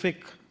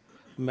scientific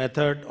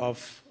method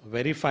of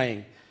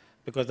verifying,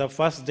 because the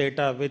first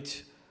data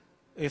which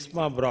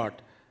ISMA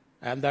brought,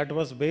 and that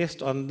was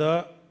based on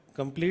the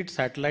complete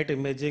satellite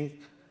imaging,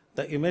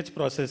 the image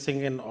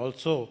processing, and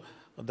also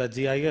the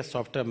GIS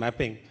software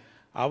mapping,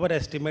 our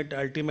estimate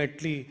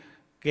ultimately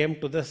came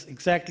to this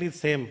exactly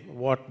same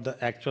what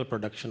the actual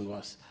production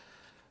was.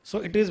 So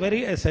it is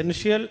very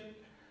essential.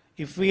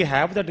 If we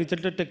have the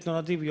digital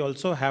technology, we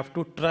also have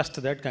to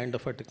trust that kind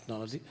of a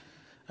technology.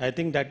 I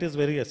think that is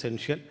very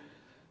essential.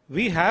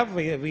 We have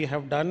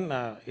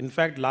done, in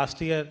fact,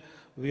 last year,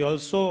 we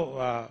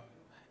also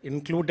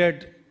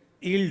included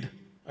yield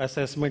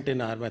assessment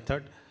in our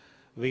method.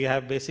 We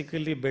have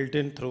basically built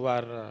in through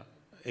our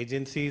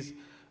agencies,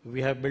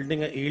 we have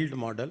building a yield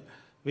model,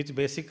 which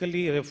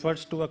basically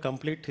refers to a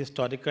complete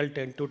historical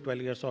 10 to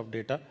 12 years of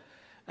data.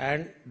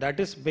 And that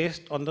is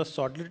based on the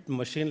solid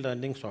machine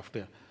learning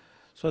software.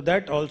 So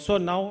that also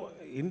now,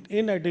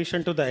 in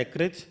addition to the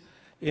acreage,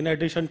 in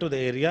addition to the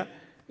area,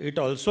 it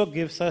also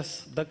gives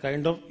us the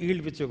kind of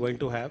yield which we're going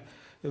to have,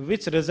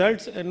 which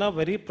results in a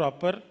very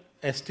proper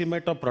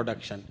estimate of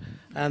production.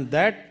 And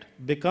that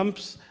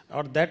becomes,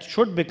 or that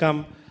should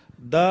become,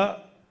 the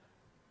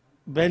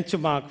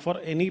benchmark for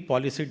any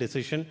policy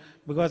decision,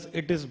 because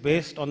it is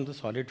based on the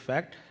solid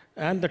fact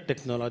and the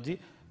technology,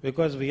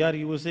 because we are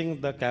using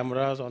the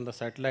cameras on the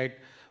satellite.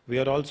 We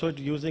are also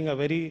using a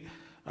very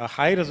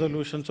high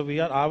resolution. So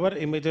our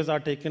images are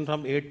taken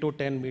from 8 to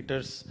 10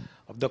 meters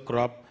of the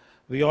crop.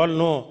 We all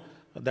know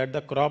that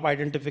the crop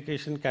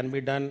identification can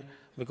be done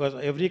because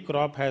every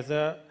crop has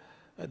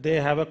they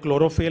have a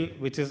chlorophyll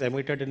which is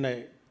emitted in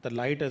the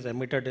light is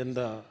emitted in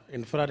the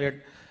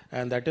infrared,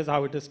 and that is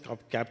how it is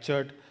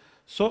captured.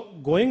 So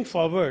going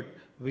forward,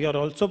 we are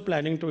also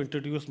planning to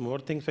introduce more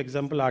things, for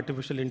example,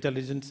 artificial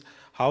intelligence,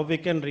 how we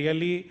can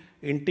really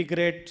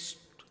integrate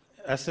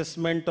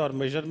assessment or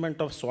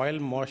measurement of soil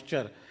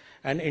moisture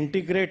and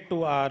integrate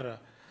to our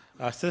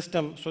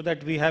system so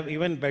that we have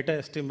even better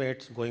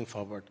estimates going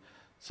forward.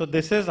 So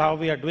this is how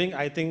we are doing.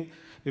 I think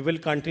we will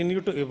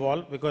continue to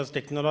evolve because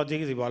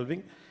technology is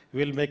evolving.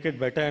 We will make it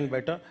better and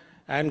better.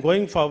 And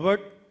going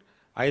forward,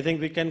 I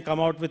think we can come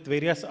out with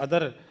various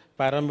other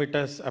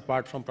parameters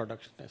apart from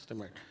production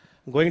estimate.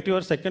 Going to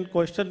your second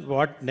question,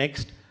 what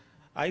next?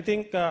 I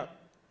think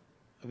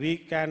we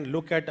can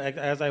look at,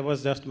 as I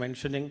was just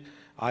mentioning,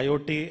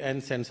 IoT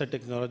and sensor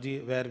technology,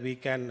 where we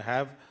can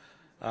have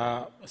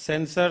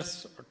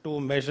sensors to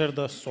measure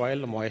the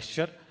soil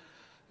moisture,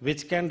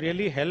 which can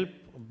really help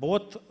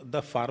both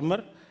the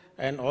farmer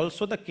and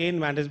also the cane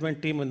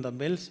management team in the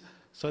mills,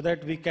 so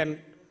that we can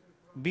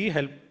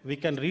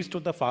reach to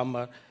the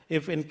farmer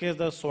if in case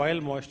the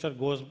soil moisture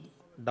goes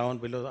down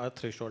below our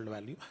threshold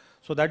value.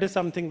 So that is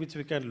something which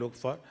we can look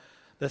for.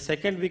 The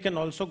second, we can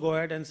also go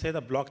ahead and say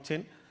the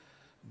blockchain.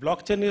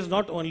 Blockchain is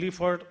not only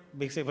for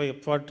basically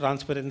for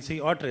transparency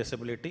or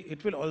traceability,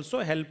 it will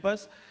also help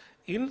us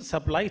in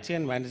supply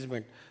chain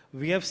management.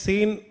 We have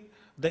seen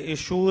the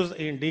issues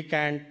in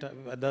decant,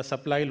 the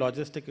supply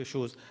logistic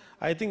issues.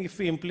 I think if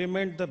we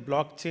implement the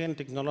blockchain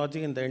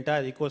technology in the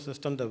entire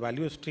ecosystem, the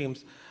value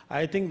streams,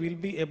 I think we'll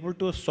be able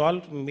to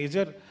solve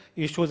major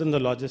issues in the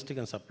logistic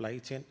and supply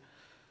chain.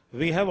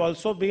 We have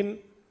also been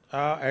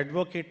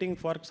advocating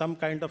for some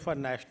kind of a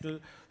national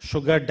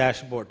sugar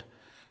dashboard.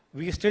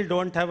 We still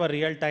don't have a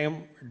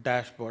real-time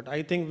dashboard.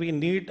 I think we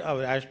need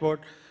a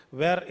dashboard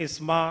where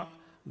ISMA,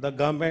 the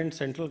government,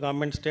 central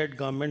government, state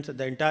governments,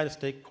 the entire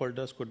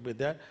stakeholders could be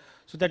there,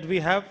 so that we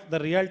have the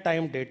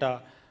real-time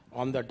data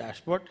on the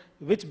dashboard,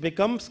 which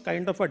becomes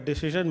kind of a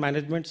decision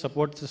management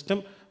support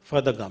system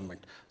for the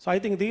government. So I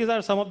think these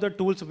are some of the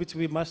tools which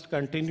we must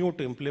continue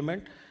to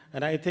implement.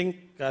 And I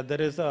think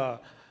there is a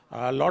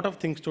lot of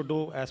things to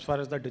do as far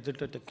as the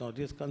digital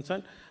technology is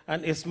concerned.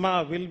 And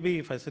ISMA will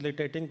be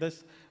facilitating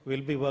this.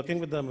 We'll be working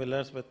with the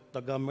millers, with the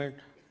government,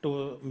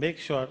 to make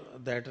sure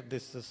that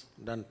this is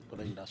done for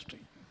the industry.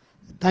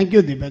 Thank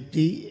you, Deepak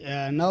ji.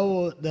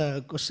 Now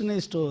the question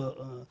is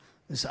to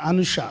Ms.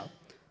 Anusha.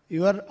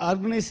 Your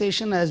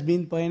organization has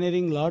been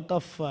pioneering a lot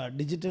of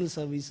digital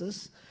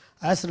services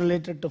as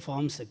related to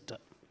farm sector.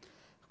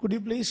 Could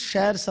you please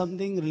share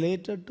something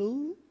related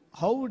to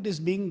how it is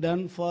being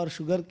done for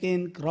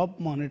sugarcane crop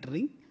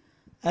monitoring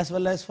as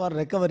well as for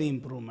recovery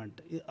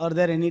improvement? Are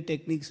there any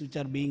techniques which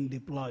are being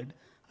deployed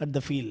at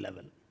the field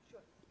level?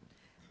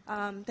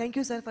 Thank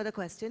you, sir, for the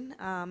question.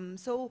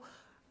 So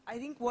I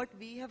think what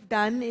we have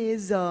done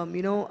is,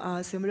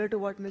 similar to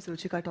what Ms.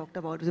 Ruchika talked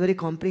about. It's a very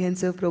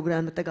comprehensive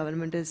program that the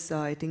government is,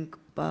 I think,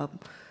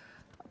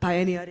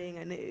 pioneering,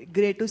 and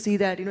great to see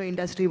that,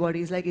 industry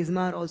bodies like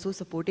ISMA are also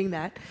supporting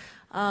that.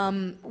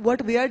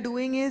 What we are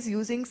doing is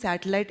using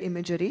satellite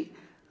imagery,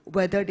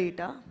 weather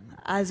data,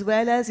 as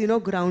well as,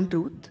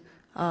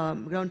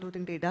 ground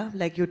truthing data,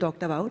 like you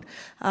talked about.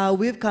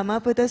 We've come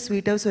up with a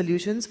suite of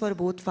solutions for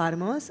both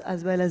farmers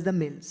as well as the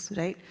mills,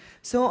 right?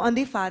 So on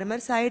the farmer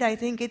side, I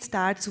think it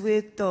starts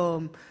with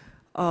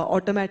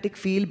automatic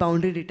field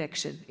boundary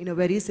detection in a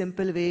very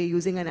simple way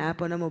using an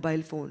app on a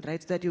mobile phone,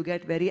 right? So that you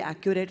get very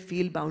accurate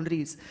field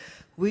boundaries,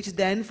 which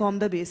then form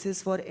the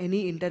basis for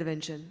any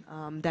intervention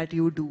that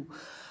you do.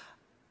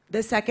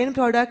 The second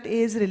product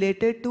is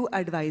related to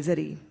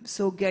advisory.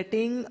 So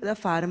getting the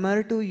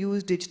farmer to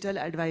use digital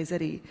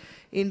advisory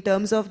in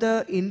terms of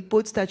the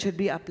inputs that should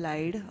be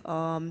applied,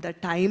 the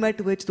time at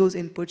which those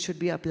inputs should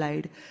be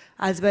applied,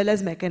 as well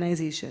as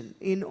mechanization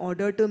in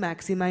order to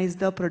maximize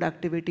the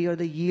productivity or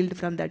the yield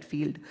from that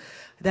field.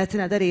 That's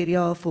another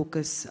area of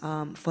focus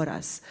for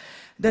us.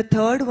 The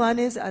third one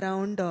is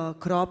around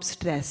crop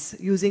stress.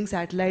 Using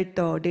satellite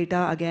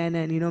data again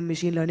and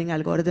machine learning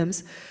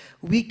algorithms,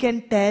 we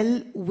can tell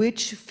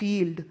which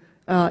field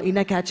in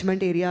a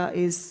catchment area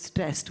is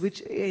stressed,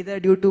 which either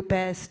due to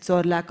pests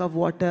or lack of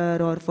water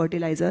or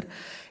fertilizer.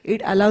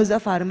 It allows the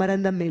farmer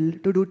and the mill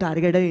to do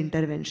targeted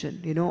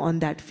intervention, on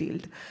that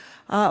field.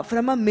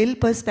 From a mill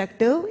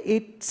perspective,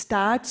 it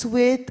starts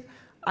with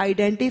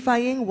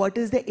identifying what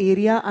is the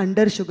area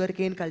under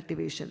sugarcane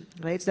cultivation,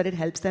 right? So that it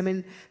helps them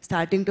in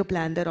starting to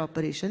plan their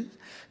operation.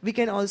 We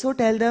can also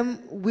tell them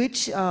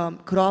which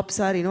crops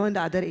are, in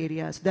the other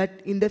areas, so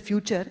that in the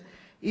future,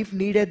 if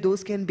needed,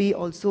 those can be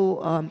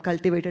also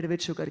cultivated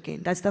with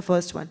sugarcane. That's the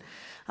first one.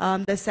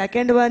 The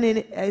second one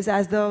is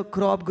as the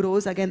crop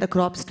grows, again, the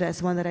crop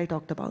stress one that I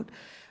talked about.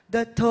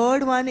 The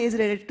third one is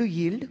related to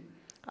yield.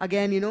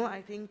 Again,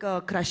 I think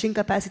crushing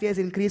capacity has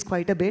increased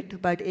quite a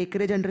bit, but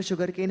acreage under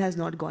sugarcane has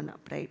not gone up,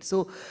 right?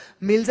 So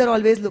mills are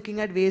always looking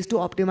at ways to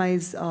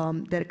optimize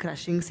their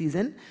crushing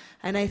season.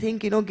 And I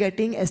think,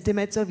 getting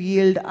estimates of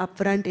yield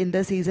upfront in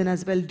the season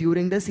as well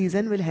during the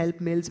season will help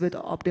mills with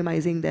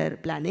optimizing their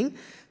planning.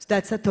 So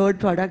that's the third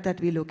product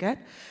that we look at.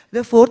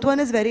 The fourth one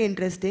is very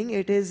interesting.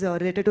 It is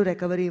related to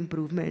recovery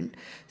improvement.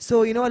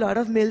 So, a lot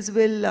of mills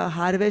will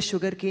harvest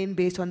sugarcane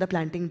based on the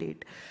planting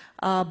date.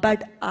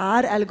 But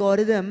our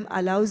algorithm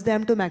allows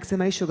them to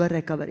maximize sugar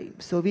recovery.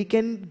 So we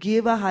can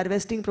give a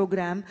harvesting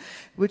program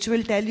which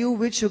will tell you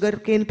which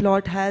sugarcane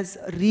plot has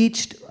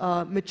reached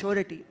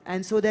maturity.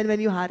 And so then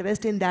when you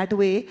harvest in that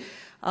way,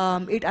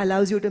 it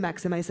allows you to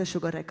maximize the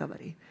sugar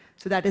recovery.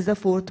 So that is the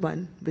fourth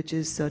one, which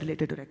is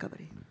related to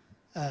recovery.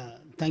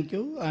 Thank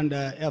you. And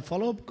a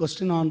follow-up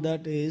question on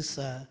that is,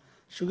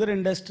 sugar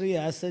industry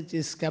as such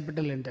is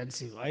capital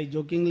intensive. I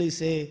jokingly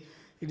say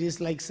it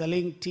is like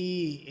selling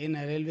tea in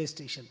a railway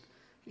station.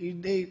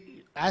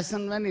 As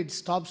and when it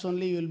stops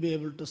only, you will be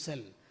able to sell.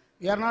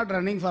 We are not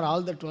running for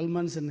all the 12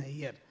 months in a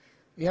year.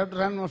 We have to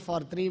run for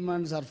 3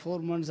 months or 4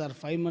 months or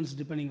 5 months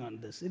depending on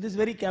this. It is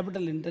very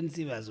capital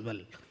intensive as well.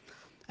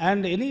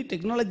 And any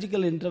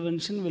technological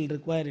intervention will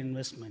require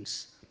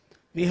investments.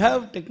 We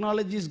have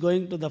technologies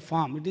going to the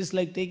farm. It is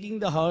like taking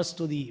the horse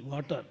to the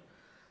water.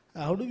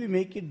 How do we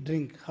make it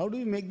drink? How do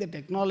we make the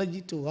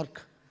technology to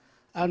work?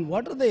 And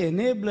what are the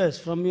enablers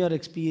from your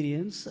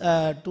experience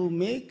to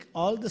make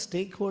all the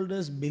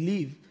stakeholders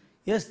believe,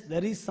 yes,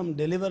 there is some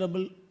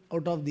deliverable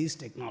out of these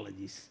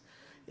technologies?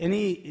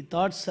 Any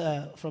thoughts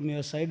from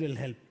your side will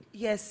help.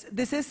 Yes,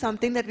 this is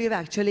something that we've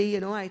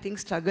actually, I think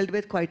struggled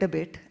with quite a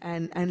bit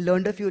and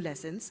learned a few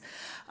lessons.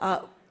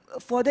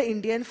 For the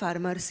Indian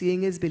farmer,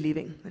 seeing is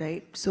believing,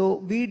 right?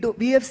 So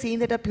we have seen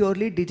that a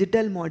purely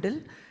digital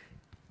model,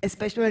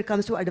 especially when it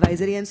comes to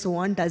advisory and so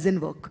on, doesn't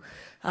work.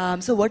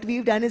 So what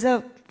we've done is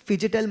a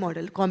phygital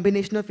model,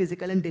 combination of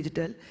physical and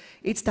digital.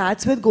 It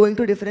starts with going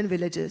to different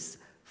villages,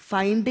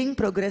 finding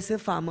progressive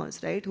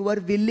farmers, right, who are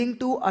willing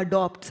to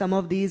adopt some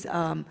of these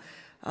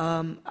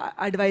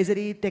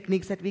advisory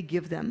techniques that we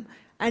give them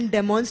and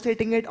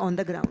demonstrating it on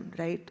the ground,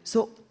 right?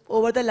 So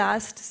over the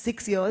last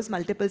 6 years,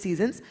 multiple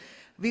seasons,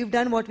 we've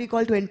done what we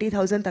call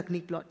 20,000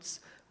 technique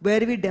plots, where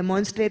we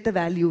demonstrate the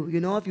value,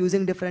 of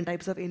using different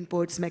types of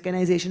inputs,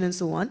 mechanization and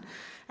so on.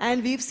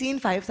 And we've seen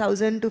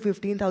 5,000 to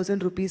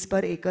 15,000 rupees per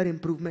acre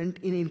improvement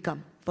in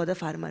income for the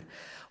farmer.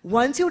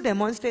 Once you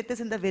demonstrate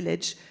this in the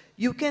village,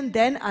 you can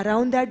then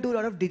around that do a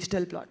lot of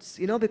digital plots,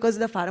 because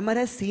the farmer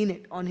has seen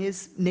it on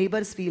his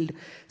neighbor's field.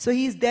 So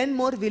he's then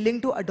more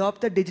willing to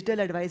adopt the digital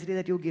advisory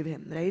that you give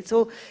him, right?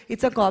 So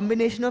it's a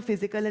combination of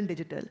physical and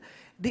digital.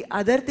 The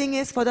other thing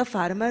is, for the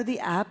farmer, the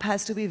app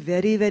has to be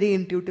very, very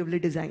intuitively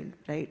designed,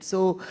 right?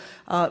 So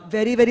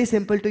very, very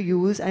simple to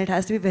use, and it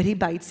has to be very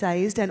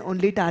bite-sized and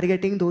only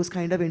targeting those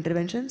kind of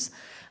interventions.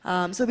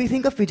 So we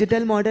think a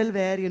phygital model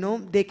where,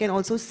 they can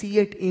also see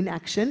it in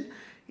action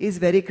is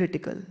very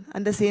critical.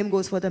 And the same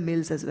goes for the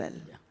mills as well.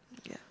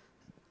 Yeah.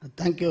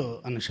 Thank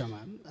you, Anusha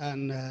ma'am.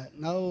 And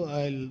now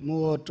I'll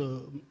move over to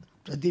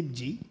Prateep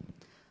ji.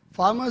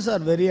 Farmers are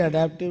very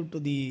adaptive to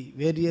the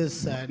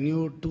various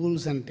new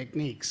tools and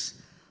techniques.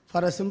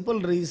 For a simple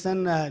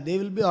reason, they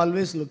will be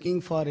always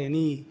looking for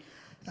any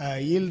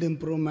yield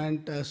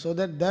improvement so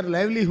that their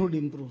livelihood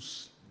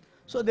improves.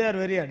 So they are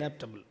very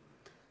adaptable.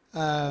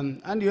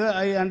 And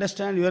I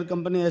understand your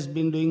company has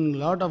been doing a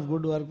lot of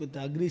good work with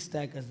the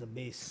AgriStack as the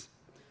base.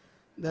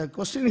 The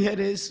question here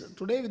is,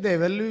 today with the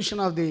evolution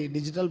of the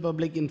digital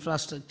public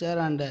infrastructure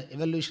and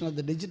evolution of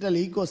the digital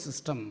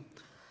ecosystem,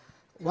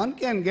 one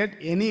can get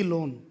any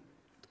loan.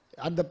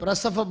 At the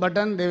press of a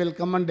button, they will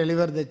come and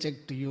deliver the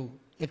check to you,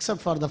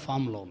 except for the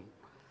farm loan.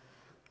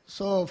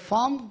 So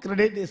farm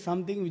credit is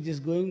something which is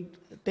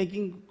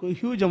taking a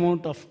huge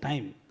amount of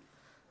time.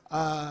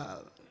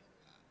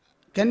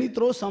 Can you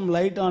throw some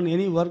light on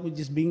any work which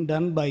is being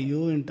done by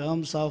you in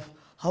terms of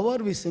how are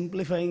we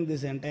simplifying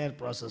this entire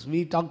process?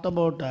 We talked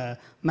about,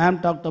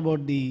 ma'am talked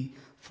about the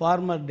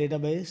farmer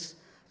database.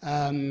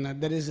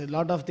 There is a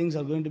lot of things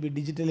are going to be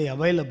digitally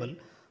available.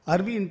 Are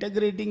we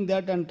integrating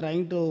that and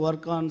trying to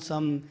work on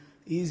some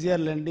easier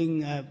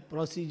lending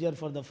procedure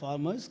for the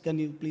farmers? Can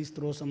you please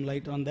throw some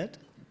light on that?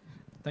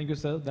 Thank you,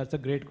 sir. That's a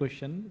great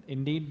question.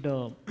 Indeed,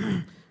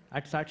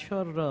 at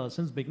Satshore,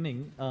 since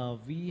beginning,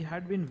 we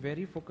had been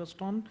very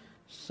focused on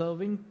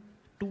serving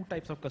two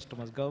types of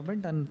customers,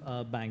 government and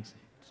banks.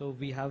 So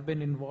we have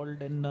been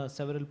involved in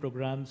several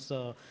programs,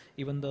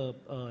 even the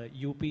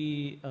UP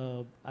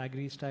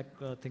AgriStack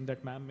thing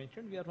that ma'am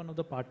mentioned, we are one of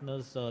the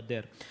partners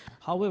there.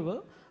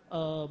 However,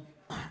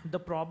 the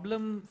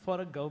problem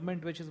for a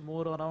government which is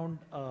more around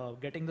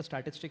getting the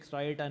statistics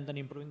right and then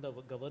improving the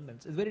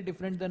governance is very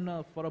different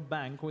than for a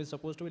bank who is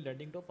supposed to be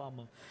lending to a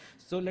farmer.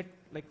 So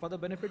like for the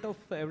benefit of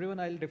everyone,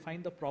 I'll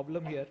define the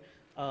problem here.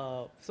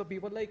 So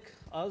people like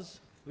us,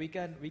 we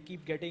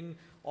keep getting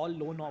all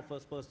loan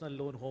offers, personal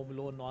loan, home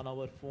loan on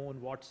our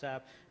phone,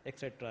 WhatsApp,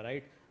 etc.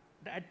 Right?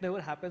 That never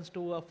happens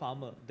to a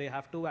farmer. They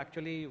have to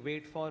actually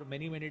wait for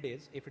many, many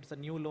days. If it's a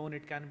new loan,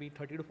 it can be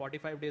 30 to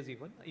 45 days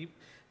even.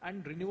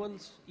 And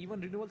renewals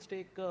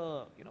take 10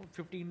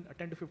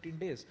 to 15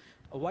 days.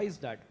 Why is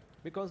that?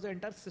 Because the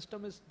entire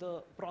system is,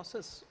 the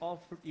process of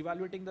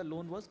evaluating the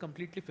loan was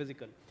completely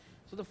physical.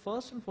 So the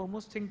first and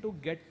foremost thing to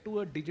get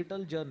to a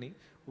digital journey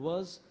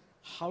was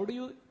how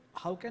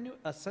can you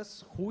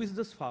assess who is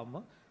this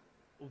farmer?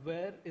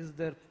 Where is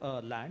their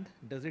land?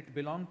 Does it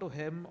belong to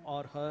him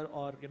or her,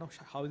 or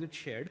how is it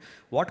shared?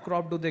 What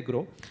crop do they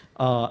grow?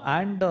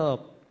 And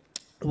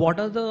what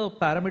are the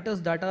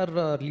parameters that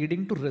are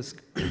leading to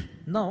risk?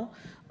 Now,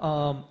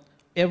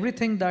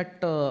 everything that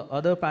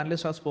other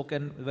panelists have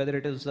spoken, whether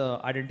it is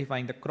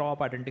identifying the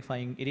crop,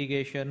 identifying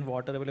irrigation,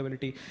 water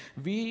availability,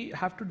 we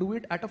have to do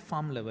it at a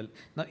farm level.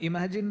 Now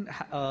imagine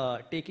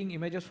taking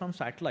images from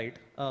satellite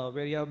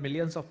where you have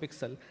millions of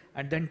pixels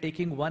and then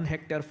taking 1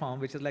 hectare farm,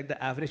 which is like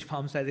the average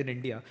farm size in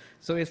India.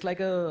 So it's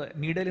like a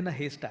needle in a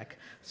haystack.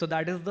 So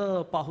that is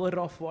the power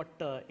of what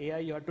AI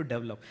you have to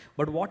develop.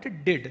 But what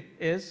it did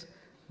is,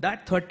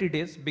 that 30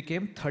 days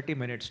became 30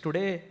 minutes.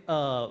 Today,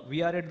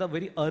 we are at the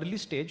very early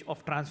stage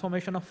of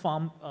transformation of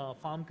farm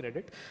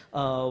credit,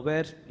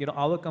 where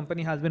our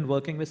company has been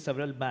working with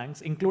several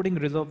banks, including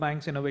Reserve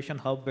Bank's Innovation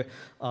Hub,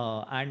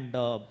 and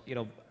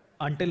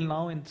until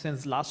now,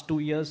 since last 2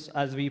 years,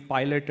 as we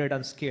piloted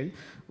and scaled,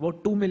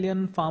 about 2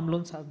 million farm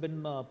loans have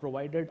been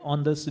provided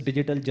on this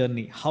digital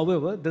journey.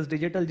 However, this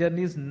digital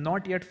journey is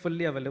not yet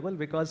fully available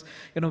because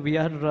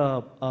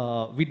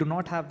we do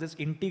not have this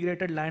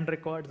integrated land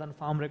records and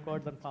farm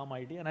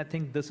ID, and I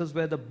think this is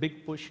where the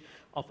big push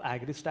of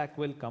AgriStack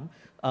will come.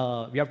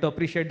 We have to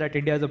appreciate that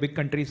India is a big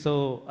country,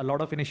 so a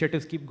lot of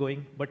initiatives keep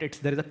going, but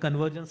there is a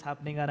convergence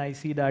happening, and I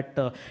see that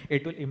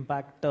it will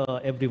impact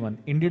everyone.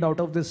 Indeed,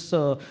 out of this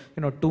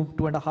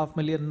 2.5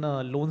 million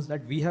loans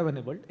that we have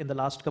enabled in the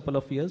last couple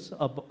of years,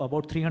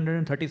 about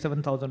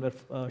 337,000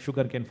 were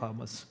sugarcane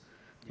farmers.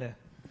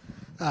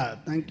 Yeah.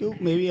 Thank you.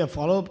 Maybe a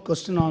follow-up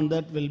question on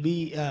that will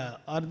be,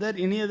 are there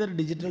any other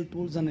digital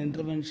tools and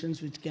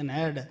interventions which can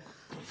add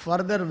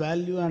further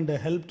value and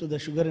help to the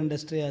sugar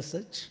industry as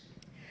such?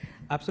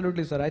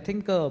 Absolutely, sir. I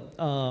think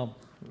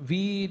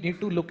we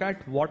need to look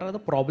at what are the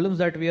problems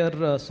that we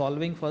are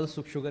solving for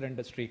the sugar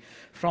industry.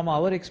 From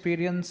our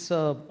experience,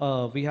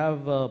 we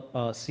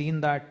have seen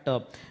that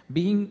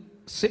being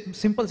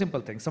simple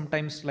things,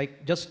 sometimes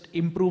like just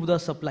improve the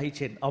supply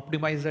chain,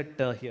 optimize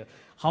it here.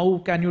 How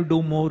can you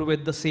do more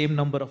with the same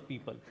number of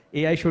people?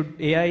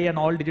 AI and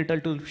all digital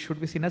tools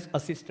should be seen as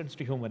assistants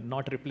to human,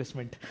 not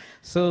replacement.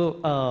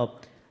 So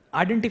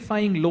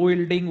identifying low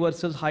yielding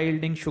versus high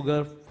yielding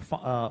sugar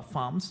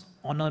farms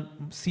on a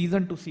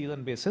season to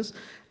season basis,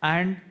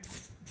 and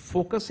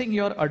focusing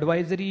your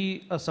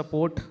advisory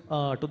support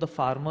to the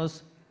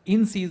farmers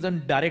in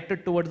season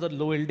directed towards the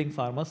low yielding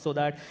farmers, so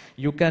that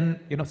you can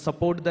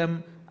support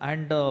them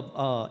and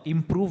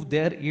improve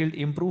their yield,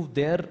 improve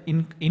their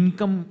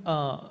income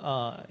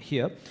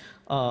here.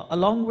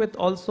 Along with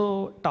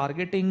also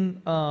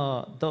targeting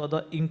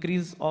the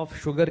increase of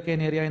sugarcane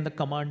area in the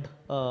command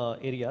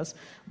areas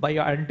by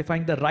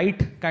identifying the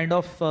right kind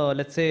of,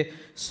 let's say,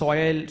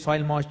 soil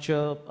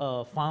moisture,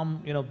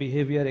 farm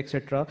behavior,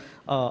 etc.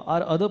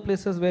 Are other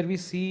places where we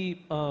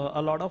see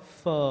a lot of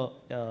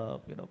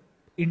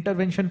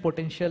intervention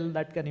potential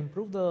that can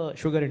improve the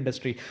sugar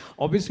industry.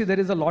 Obviously, there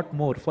is a lot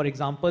more. For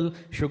example,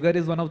 sugar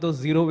is one of those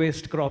zero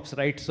waste crops,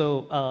 right?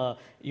 So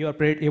you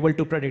are able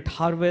to predict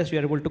harvest. You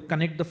are able to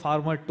connect the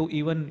farmer to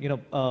even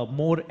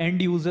more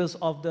end users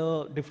of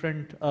the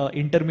different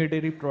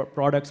intermediary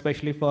products,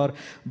 especially for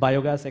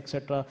biogas,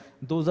 etc.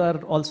 Those are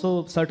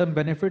also certain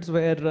benefits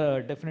where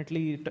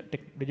definitely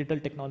digital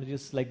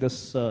technologies like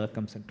this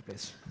comes into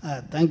place.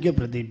 Thank you,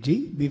 Pradeep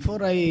ji.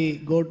 Before I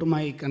go to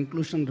my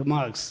conclusion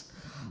remarks,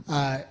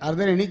 are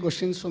there any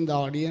questions from the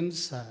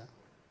audience?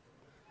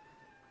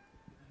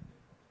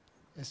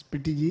 Yes,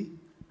 Piti ji.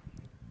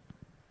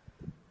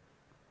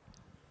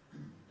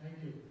 Thank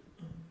you.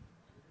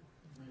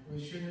 My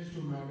question is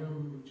to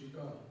Madam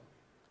Ruchika.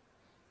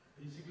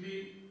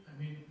 Basically,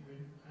 I mean, when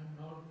I'm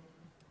not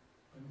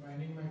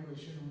confining my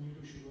question only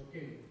to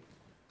sugarcane.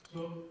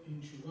 So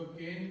in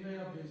sugarcane, there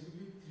are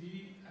basically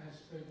three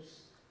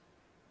aspects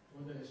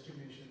for the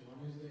estimation.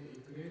 One is the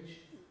acreage,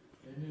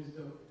 then is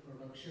the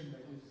production,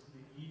 that is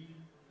the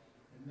yield,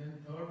 and then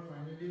third,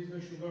 finally, is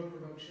the sugar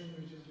production,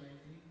 which is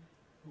likely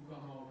to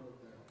come out of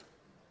that.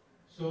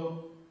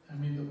 So, I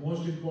mean, the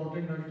most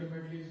important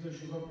ultimately is the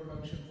sugar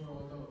production for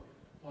all the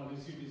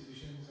policy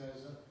decisions,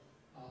 as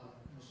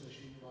Mr.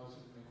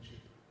 Srinivasan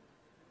mentioned.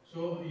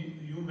 So,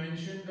 you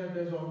mentioned that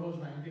there's almost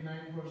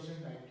 99%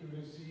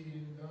 accuracy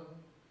in the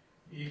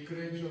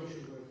acreage of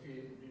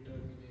sugarcane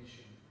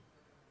determination,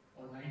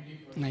 or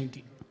 90%.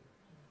 90.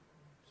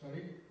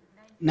 Sorry?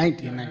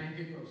 90. Yeah, 90%.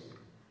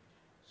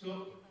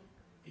 So,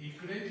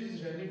 acreage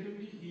is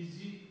relatively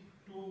easy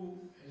to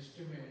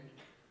estimate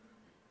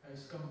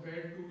as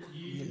compared to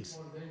yield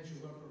or then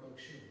sugar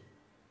production.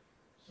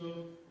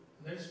 So,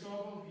 let's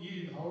talk of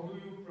yield. How do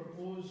you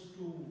propose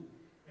to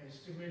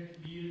estimate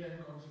yield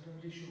and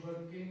consequently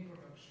sugarcane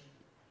production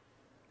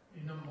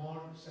in a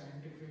more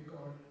scientific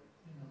or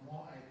in a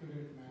more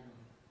accurate manner?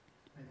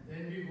 And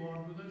then we go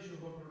on to the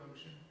sugar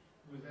production,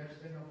 because that's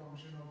then a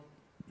function of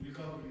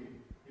recovery,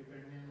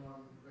 depending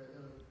on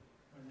weather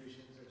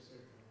conditions, etc.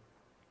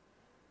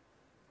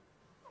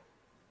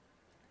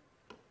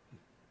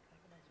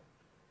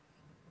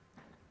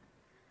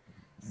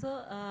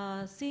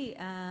 So, see,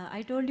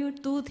 I told you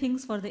two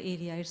things for the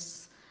area.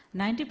 It's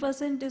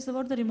 90% is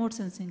about the remote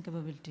sensing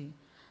capability.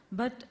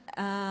 But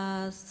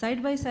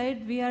side by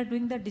side, we are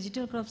doing the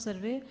digital crop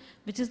survey,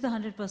 which is the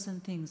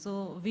 100% thing.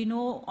 So we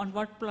know on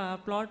what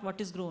plot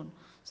what is grown.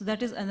 So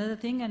that is another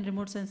thing, and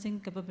remote sensing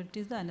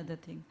capability is the another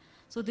thing.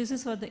 So this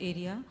is for the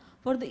area.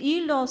 For the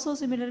yield also,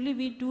 similarly,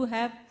 we do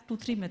have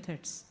 2-3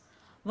 methods.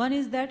 One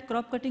is that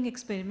crop cutting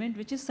experiment,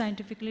 which is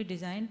scientifically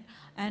designed,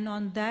 and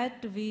on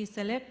that we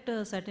select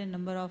a certain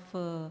number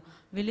of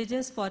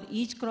villages for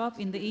each crop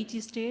in the each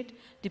state,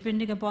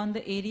 depending upon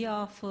the area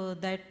of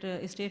that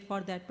state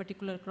for that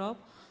particular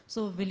crop.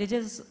 So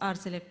villages are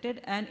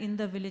selected, and in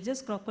the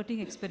villages crop cutting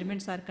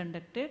experiments are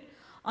conducted.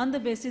 On the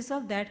basis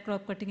of that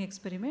crop cutting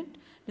experiment,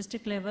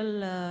 district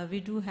level,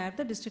 we do have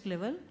the district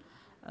level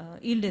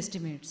yield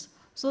estimates.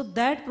 So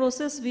that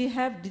process we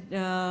have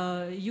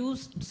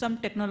used some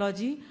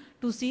technology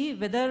to see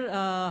whether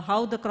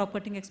how the crop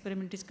cutting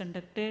experiment is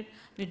conducted.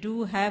 We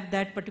do have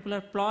that particular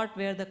plot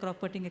where the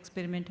crop cutting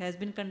experiment has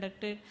been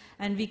conducted,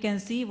 and we can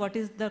see what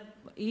is the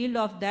yield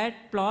of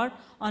that plot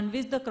on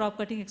which the crop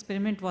cutting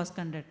experiment was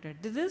conducted.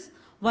 This is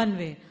one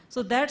way.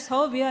 So that's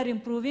how we are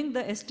improving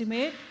the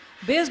estimate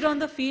based on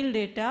the field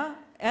data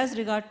as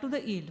regard to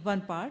the yield, one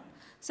part.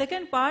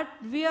 Second part,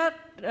 we are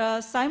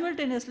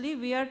simultaneously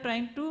we are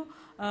trying to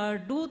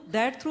do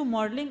that through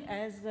modeling,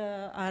 as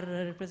our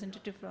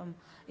representative from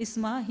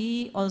ISMA,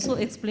 he also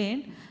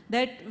explained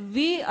that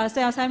we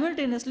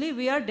simultaneously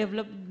we are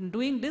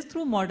doing this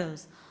through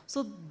models.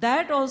 So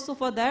that also,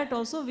 for that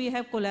also we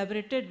have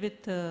collaborated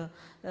with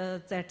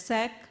that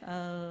SAC,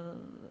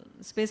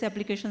 Space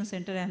Application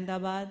Center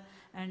Ahmedabad,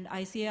 and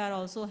ICAR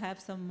also have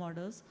some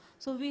models.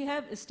 So we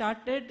have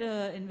started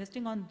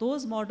investing on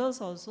those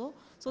models also,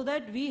 so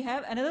that we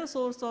have another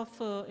source of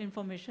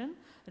information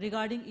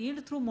regarding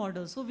yield through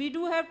models. So we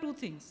do have two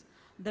things.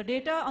 The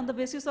data on the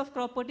basis of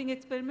crop cutting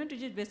experiment,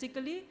 which is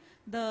basically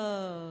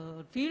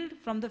the field,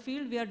 from the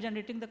field we are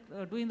generating the,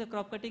 doing the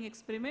crop cutting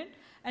experiment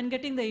and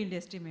getting the yield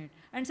estimate.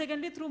 And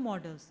secondly, through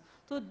models.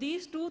 So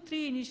these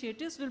 2-3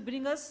 initiatives will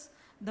bring us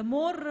the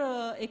more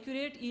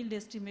accurate yield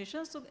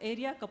estimation. So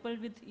area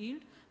coupled with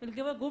yield will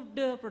give a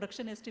good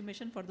production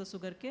estimation for the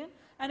sugarcane.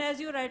 And as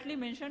you rightly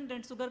mentioned,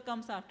 then sugar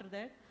comes after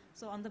that.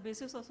 So on the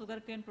basis of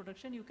sugarcane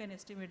production, you can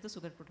estimate the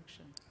sugar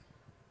production.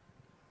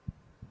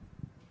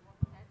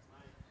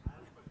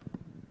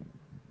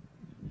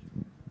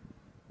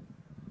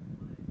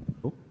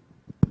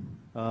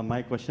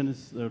 My question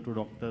is to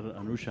Dr.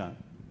 Anusha.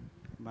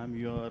 Ma'am,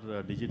 you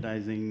are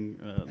digitizing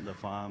the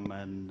farm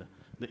and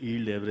the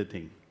yield,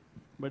 everything.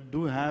 But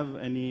do you have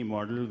any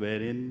model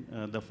wherein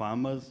the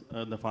farmer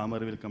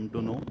will come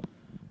to know,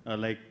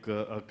 like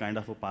a kind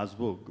of a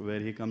passbook, where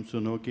he comes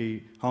to know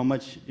how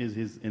much is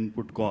his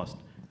input cost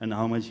and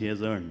how much he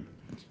has earned?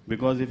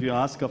 Because if you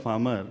ask a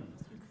farmer,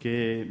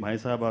 कि भाई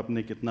साहब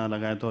आपने कितना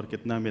लगाया था और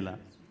कितना मिला,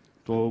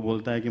 तो वो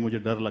बोलता है कि मुझे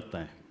डर लगता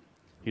है.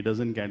 He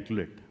doesn't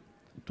calculate.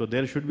 So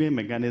there should be a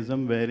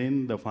mechanism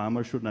wherein the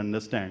farmer should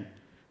understand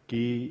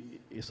कि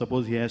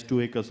suppose he has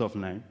 2 acres of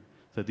land,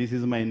 so this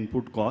is my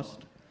input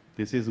cost,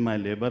 this is my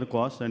labor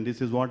cost, and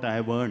this is what I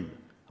have earned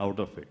out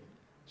of it.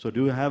 So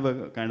do you have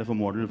a kind of a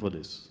model for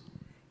this?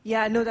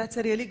 Yeah, no, that's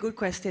a really good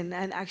question.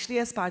 And actually,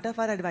 as part of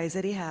our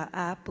advisory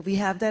app, we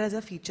have that as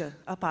a feature,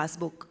 a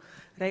passbook,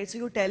 right? So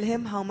you tell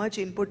him how much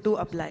input to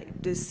apply,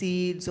 the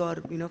seeds or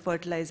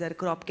fertilizer,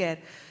 crop care,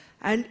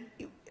 and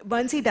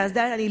once he does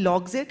that and he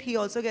logs it, he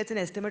also gets an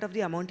estimate of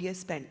the amount he has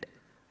spent,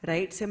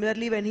 right?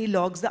 Similarly, when he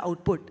logs the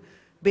output,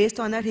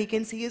 based on that, he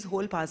can see his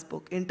whole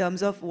passbook in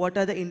terms of what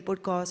are the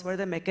input costs, what are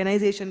the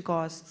mechanization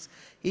costs,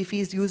 if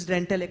he's used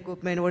rental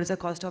equipment, what is the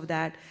cost of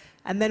that,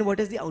 and then what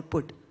is the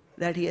output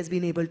that he has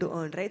been able to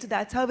earn, right? So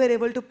that's how we're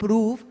able to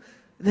prove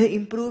the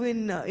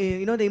improvement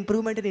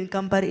in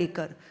income per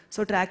acre.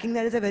 So tracking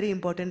that is a very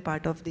important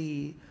part of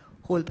the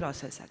whole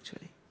process,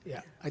 actually.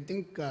 Yeah, I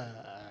think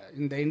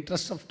in the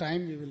interest of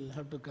time, we will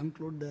have to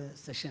conclude the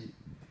session.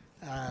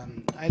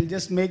 I'll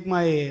just make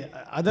my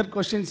other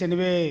questions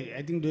anyway.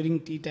 I think during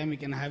tea time we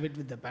can have it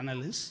with the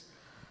panelists.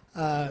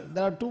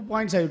 There are 2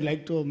 points I would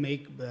like to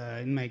make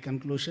in my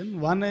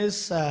conclusion. One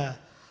is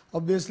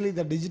obviously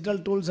the digital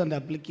tools and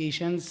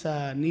applications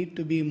need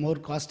to be more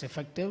cost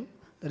effective.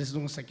 There is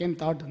no second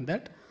thought in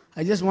that.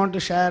 I just want to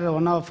share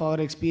one of our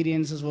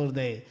experiences over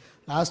the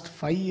last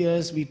 5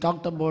 years. We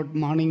talked about,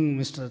 morning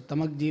Mr.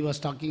 Tamakji was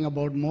talking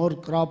about more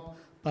crop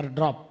per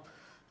drop.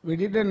 We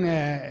did an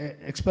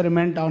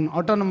experiment on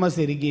autonomous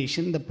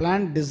irrigation. The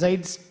plant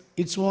decides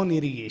its own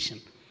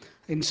irrigation.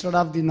 Instead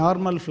of the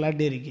normal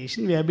flood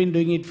irrigation, we have been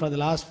doing it for the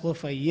last 4 or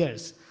 5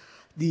 years.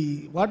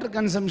 The water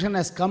consumption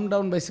has come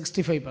down by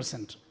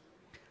 65%.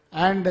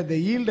 And the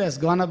yield has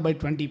gone up by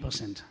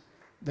 20%.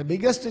 The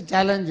biggest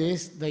challenge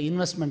is the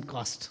investment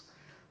cost.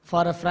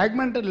 For a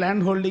fragmented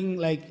landholding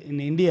like in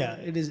India,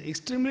 it is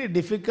extremely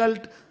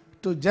difficult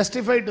to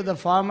justify to the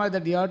farmer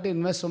that you have to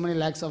invest so many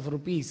lakhs of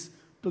rupees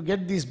to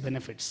get these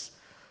benefits.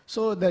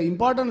 So the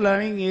important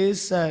learning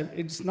is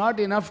it's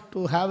not enough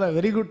to have a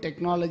very good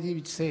technology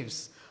which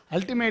saves.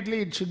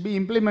 Ultimately, it should be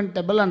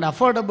implementable and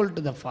affordable to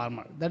the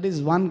farmer. That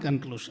is one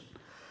conclusion.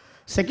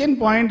 Second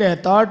point, I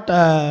thought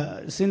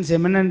since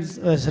eminent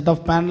set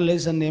of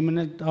panelists and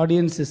eminent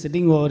audience is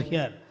sitting over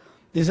here,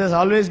 this has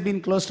always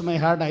been close to my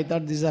heart. I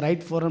thought this is the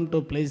right forum to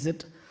place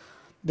it.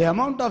 The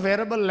amount of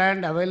arable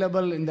land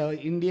available in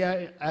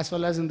India as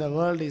well as in the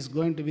world is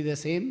going to be the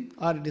same,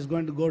 or it is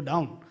going to go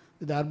down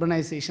with the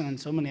urbanization and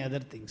so many other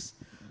things.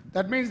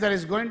 That means there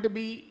is going to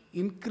be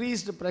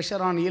increased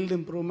pressure on yield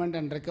improvement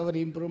and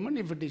recovery improvement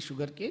if it is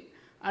sugarcane,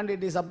 and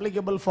it is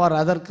applicable for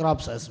other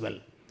crops as well.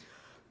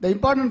 The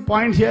important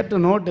point here to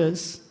note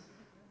is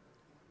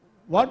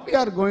what we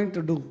are going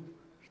to do.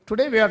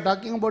 Today we are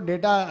talking about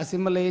data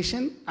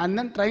assimilation and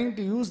then trying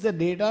to use the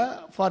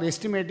data for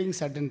estimating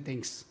certain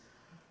things.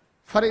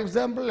 For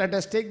example, let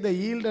us take the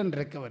yield and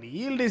recovery.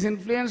 Yield is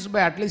influenced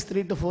by at least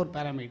 3 to 4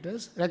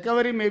 parameters.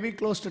 Recovery may be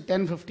close to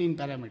 10-15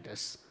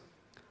 parameters.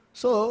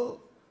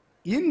 So,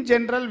 in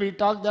general, we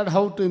talk that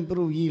how to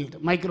improve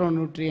yield,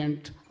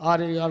 micronutrient,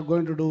 or you are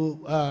going to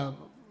do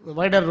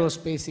wider row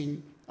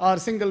spacing, or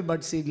single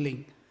bud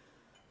seedling.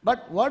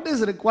 But what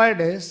is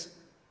required is,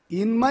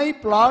 in my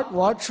plot,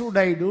 what should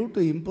I do to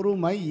improve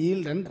my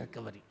yield and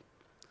recovery?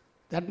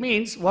 That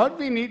means what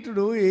we need to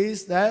do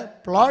is the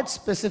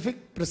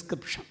plot-specific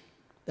prescription.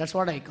 That's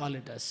what I call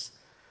it as.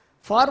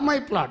 For my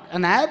plot,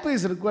 an app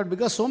is required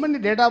because so many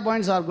data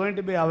points are going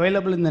to be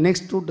available in the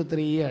next 2 to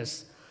 3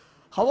 years.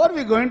 How are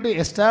we going to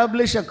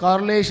establish a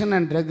correlation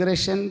and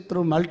regression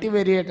through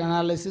multivariate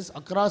analysis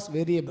across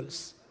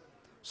variables?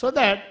 So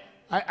that,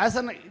 as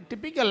a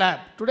typical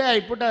app, today I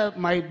put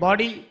my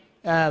body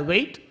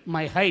weight,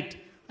 my height,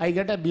 I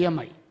get a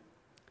BMI.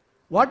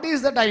 What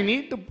is that I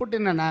need to put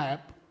in an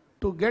app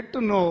to get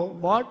to know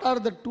what are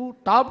the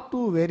top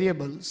two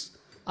variables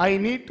I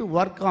need to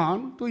work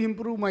on to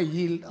improve my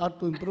yield or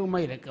to improve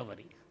my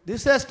recovery?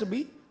 This has to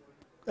be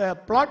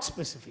plot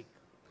specific.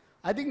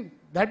 I think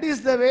that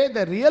is the way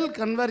the real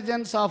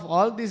convergence of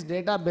all these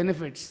data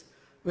benefits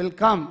will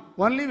come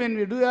only when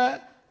we do a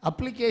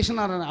application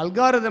or an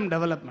algorithm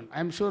development. I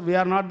am sure we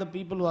are not the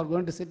people who are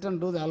going to sit and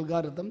do the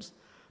algorithms.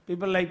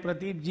 People like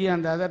Prateep ji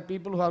and the other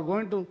people who are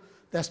going to,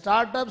 the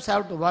startups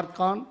have to work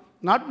on,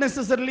 not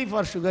necessarily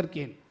for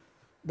sugarcane.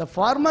 The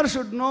farmer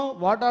should know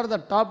what are the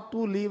top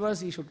 2 levers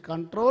he should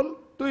control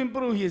to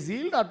improve his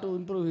yield or to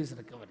improve his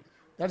recovery.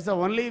 That's the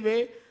only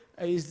way,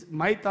 is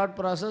my thought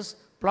process.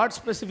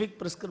 Plot-specific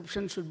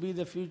prescription should be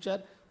the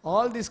future.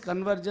 All this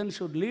convergence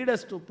should lead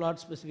us to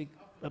plot-specific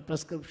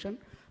prescription.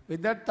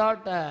 With that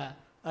thought,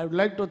 I would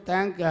like to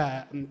thank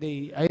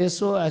the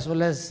ISO as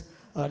well as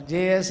our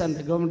JS and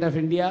the Government of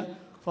India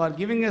for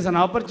giving us an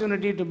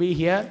opportunity to be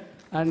here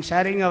and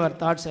sharing our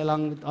thoughts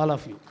along with all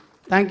of you.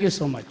 Thank you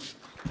so much.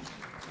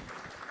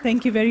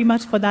 Thank you very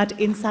much for that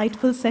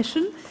insightful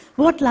session.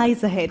 What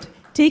lies ahead?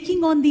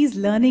 Taking on these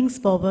learnings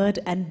forward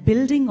and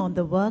building on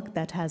the work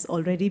that has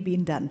already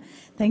been done.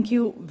 Thank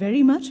you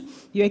very much.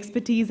 Your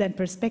expertise and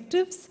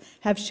perspectives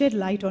have shed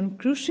light on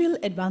crucial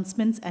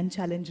advancements and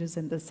challenges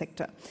in this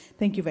sector.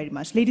 Thank you very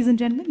much. Ladies and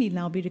gentlemen, we'll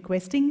now be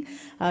requesting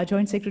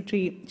Joint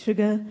Secretary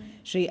Sugar,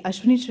 Shri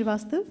Ashwini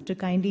Srivastav, to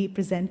kindly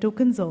present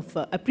tokens of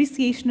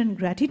appreciation and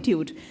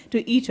gratitude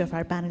to each of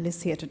our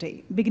panelists here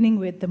today, beginning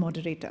with the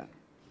moderator.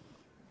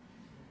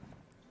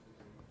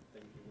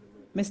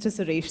 Mr.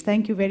 Suresh,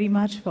 thank you very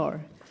much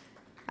for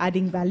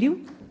adding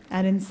value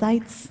and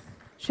insights,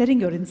 sharing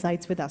your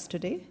insights with us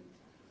today.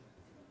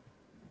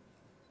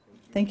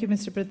 Thank you,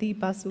 Mr.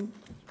 Prateep, Basu.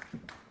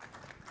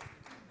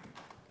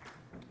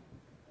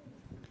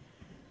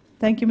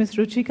 Thank you, Ms.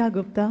 Ruchika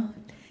Gupta.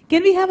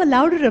 Can we have a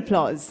louder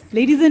applause?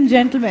 Ladies and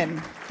gentlemen,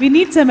 we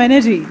need some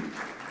energy.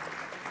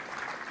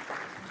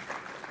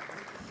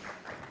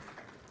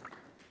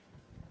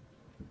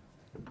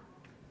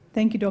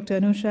 Thank you, Dr.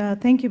 Anusha.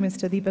 Thank you,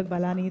 Mr. Deepak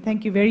Ballani.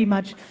 Thank you very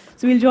much.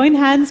 So we'll join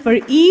hands for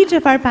each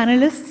of our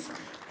panelists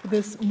for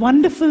this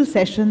wonderful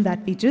session that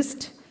we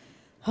just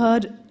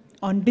heard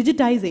on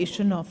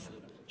digitization of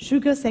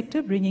sugar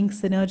sector, bringing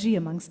synergy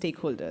among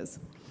stakeholders.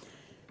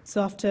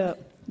 So after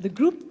the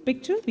group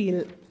picture,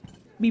 we'll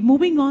be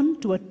moving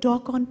on to a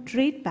talk on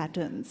trade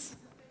patterns.